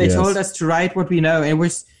because they told us to write what we know. It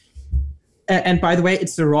was, and by the way,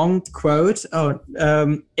 it's the wrong quote.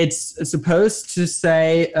 It's supposed to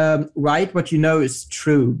say, write what you know is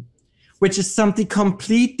true, which is something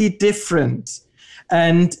completely different.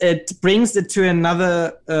 And it brings it to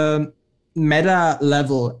another meta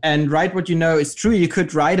level. And write what you know is true. You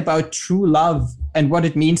could write about true love and what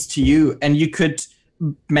it means to you. And you could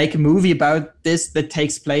make a movie about this that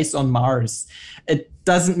takes place on Mars. It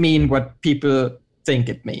doesn't mean what people think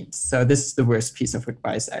it means. So this is the worst piece of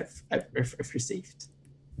advice I've received.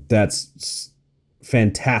 That's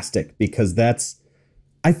fantastic, because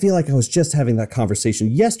I feel like I was just having that conversation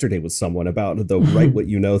yesterday with someone about the write what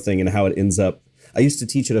you know thing and how it ends up. I used to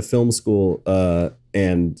teach at a film school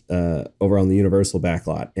and over on the Universal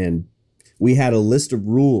backlot, and we had a list of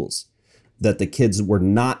rules that the kids were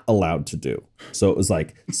not allowed to do. So it was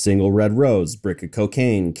like single red rose, brick of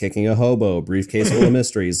cocaine, kicking a hobo, briefcase full of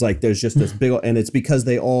mysteries. Like there's just this big, and it's because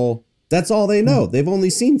that's all they know. They've only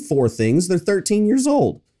seen 4 things. They're 13 years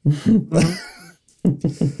old.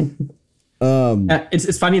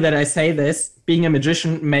 It's funny that I say this, being a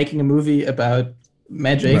magician, making a movie about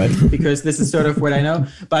magic, right? Because this is sort of what I know.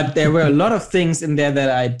 But there were a lot of things in there that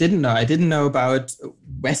I didn't know. I didn't know about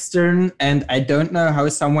Western, and I don't know how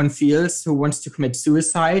someone feels who wants to commit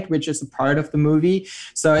suicide, which is a part of the movie.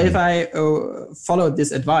 So if I followed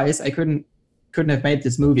this advice, I couldn't have made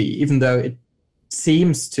this movie, even though it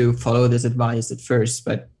seems to follow this advice at first.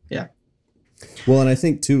 But yeah. Well, and I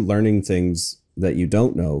think too, learning things that you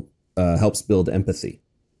don't know helps build empathy.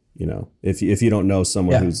 You know, if you don't know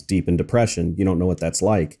someone who's deep in depression, you don't know what that's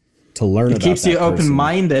like. To learn about that, it keeps you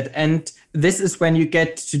open-minded, and this is when you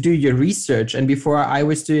get to do your research. And before I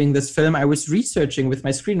was doing this film, I was researching with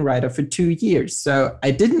my screenwriter for 2 years, so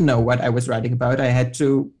I didn't know what I was writing about. I had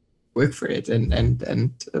to work for it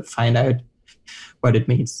and find out what it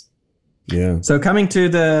means. Yeah. So coming to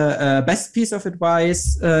the best piece of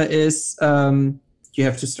advice is you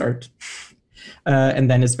have to start, and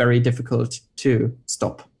then it's very difficult to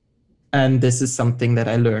stop. And this is something that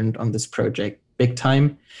I learned on this project big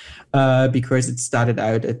time, because it started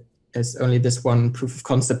out as only this one proof of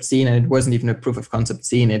concept scene, and it wasn't even a proof of concept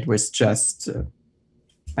scene. It was just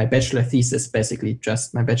my bachelor thesis, basically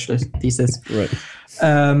just my bachelor thesis. Right.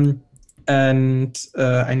 And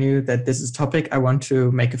I knew that this is a topic I want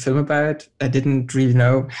to make a film about. I didn't really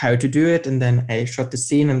know how to do it. And then I shot the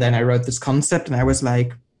scene, and then I wrote this concept, and I was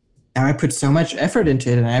like, now I put so much effort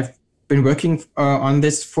into it, and I've been working on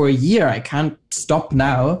this for a year. I can't stop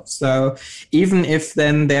now. So even if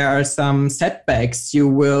then there are some setbacks, you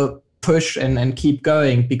will push and keep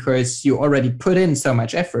going because you already put in so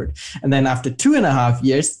much effort. And then after 2.5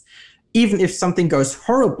 years, even if something goes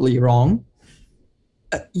horribly wrong,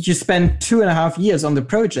 you spend 2.5 years on the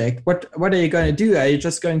project. What are you going to do? Are you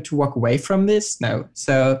just going to walk away from this? No.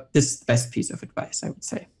 So this is the best piece of advice, I would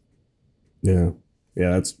say. Yeah. Yeah,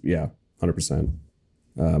 that's 100%.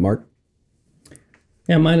 Marc?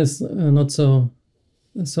 Yeah, mine is not so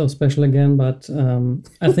special again, but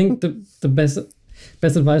I think the best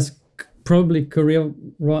advice, probably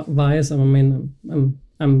career-wise. I mean,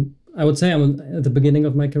 I would say I'm at the beginning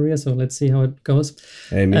of my career, so let's see how it goes.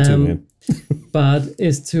 Hey, me too, man. But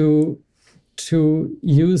is to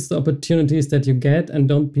use the opportunities that you get, and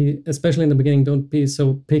don't be, especially in the beginning, don't be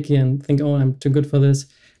so picky and think, oh, I'm too good for this,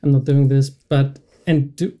 I'm not doing this,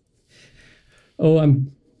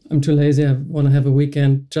 I'm too lazy, I want to have a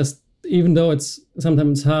weekend. Just even though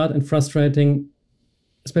sometimes it's hard and frustrating,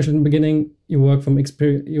 especially in the beginning, you work from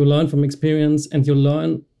experience, you learn from experience, and you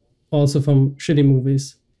learn also from shitty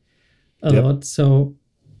movies a lot. So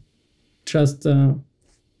just and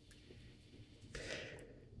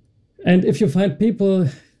if you find people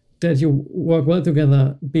that you work well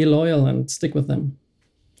together, be loyal and stick with them.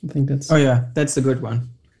 I think that's that's a good one.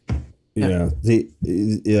 Yeah.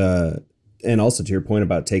 and also to your point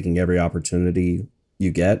about taking every opportunity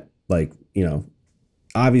you get, like, you know,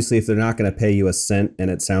 obviously if they're not going to pay you a cent and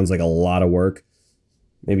it sounds like a lot of work,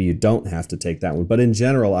 maybe you don't have to take that one. But in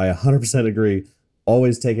general, I 100% agree.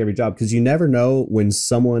 Always take every job, because you never know when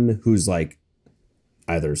someone who's like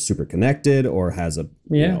either super connected or has a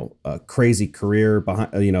you know, a crazy career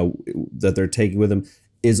behind, you know, that they're taking with them,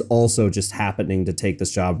 is also just happening to take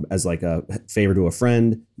this job as like a favor to a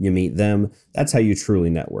friend. You meet them. That's how you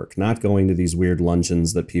truly network, not going to these weird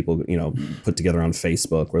luncheons that people, you know, put together on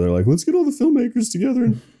Facebook where they're like, let's get all the filmmakers together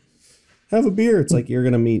and have a beer. It's like, you're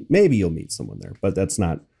going to meet, maybe you'll meet someone there, but that's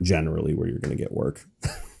not generally where you're going to get work.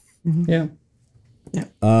 Yeah.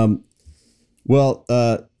 Well,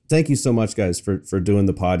 thank you so much, guys, for doing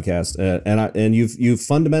the podcast. And you've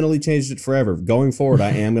fundamentally changed it forever. Going forward,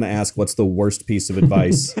 I am going to ask, what's the worst piece of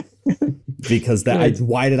advice? Because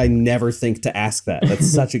why did I never think to ask that? That's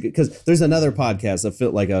such a good, because there's another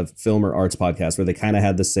podcast, like a film or arts podcast, where they kind of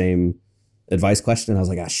had the same advice question. And I was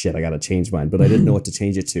like, ah, shit, I got to change mine, but I didn't know what to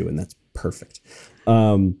change it to. And that's perfect.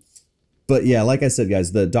 But yeah, like I said,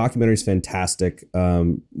 guys, the documentary is fantastic.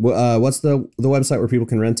 What's the website where people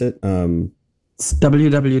can rent it? It's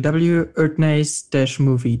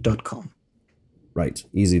www.erdnase-movie.com. Right.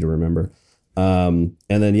 Easy to remember. And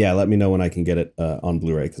then, yeah, let me know when I can get it on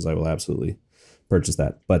Blu-ray, because I will absolutely purchase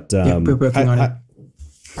that. But we're working on it.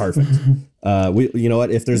 Perfect. You know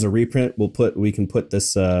what? If there's a reprint, we can put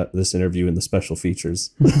this interview in the special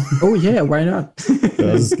features. Oh yeah, why not?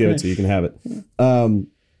 I'll just give it to you. You can have it.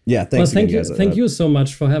 Yeah, thanks. Well, thank you so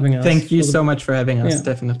much for having us. Thank you so much for having us.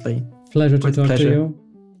 Definitely. Pleasure to talk to you.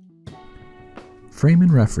 Frame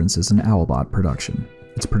and Reference is an Owlbot production.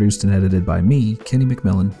 It's produced and edited by me, Kenny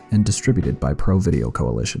McMillan, and distributed by ProVideo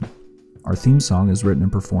Coalition. Our theme song is written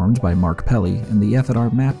and performed by Marc Pelly, and the F@R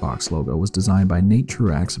Mattbox logo was designed by Nate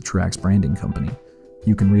Truax of Truax Branding Company.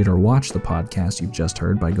 You can read or watch the podcast you've just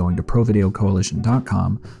heard by going to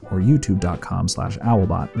provideocoalition.com or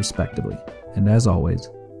youtube.com/owlbot, respectively. And as always,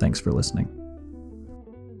 thanks for listening.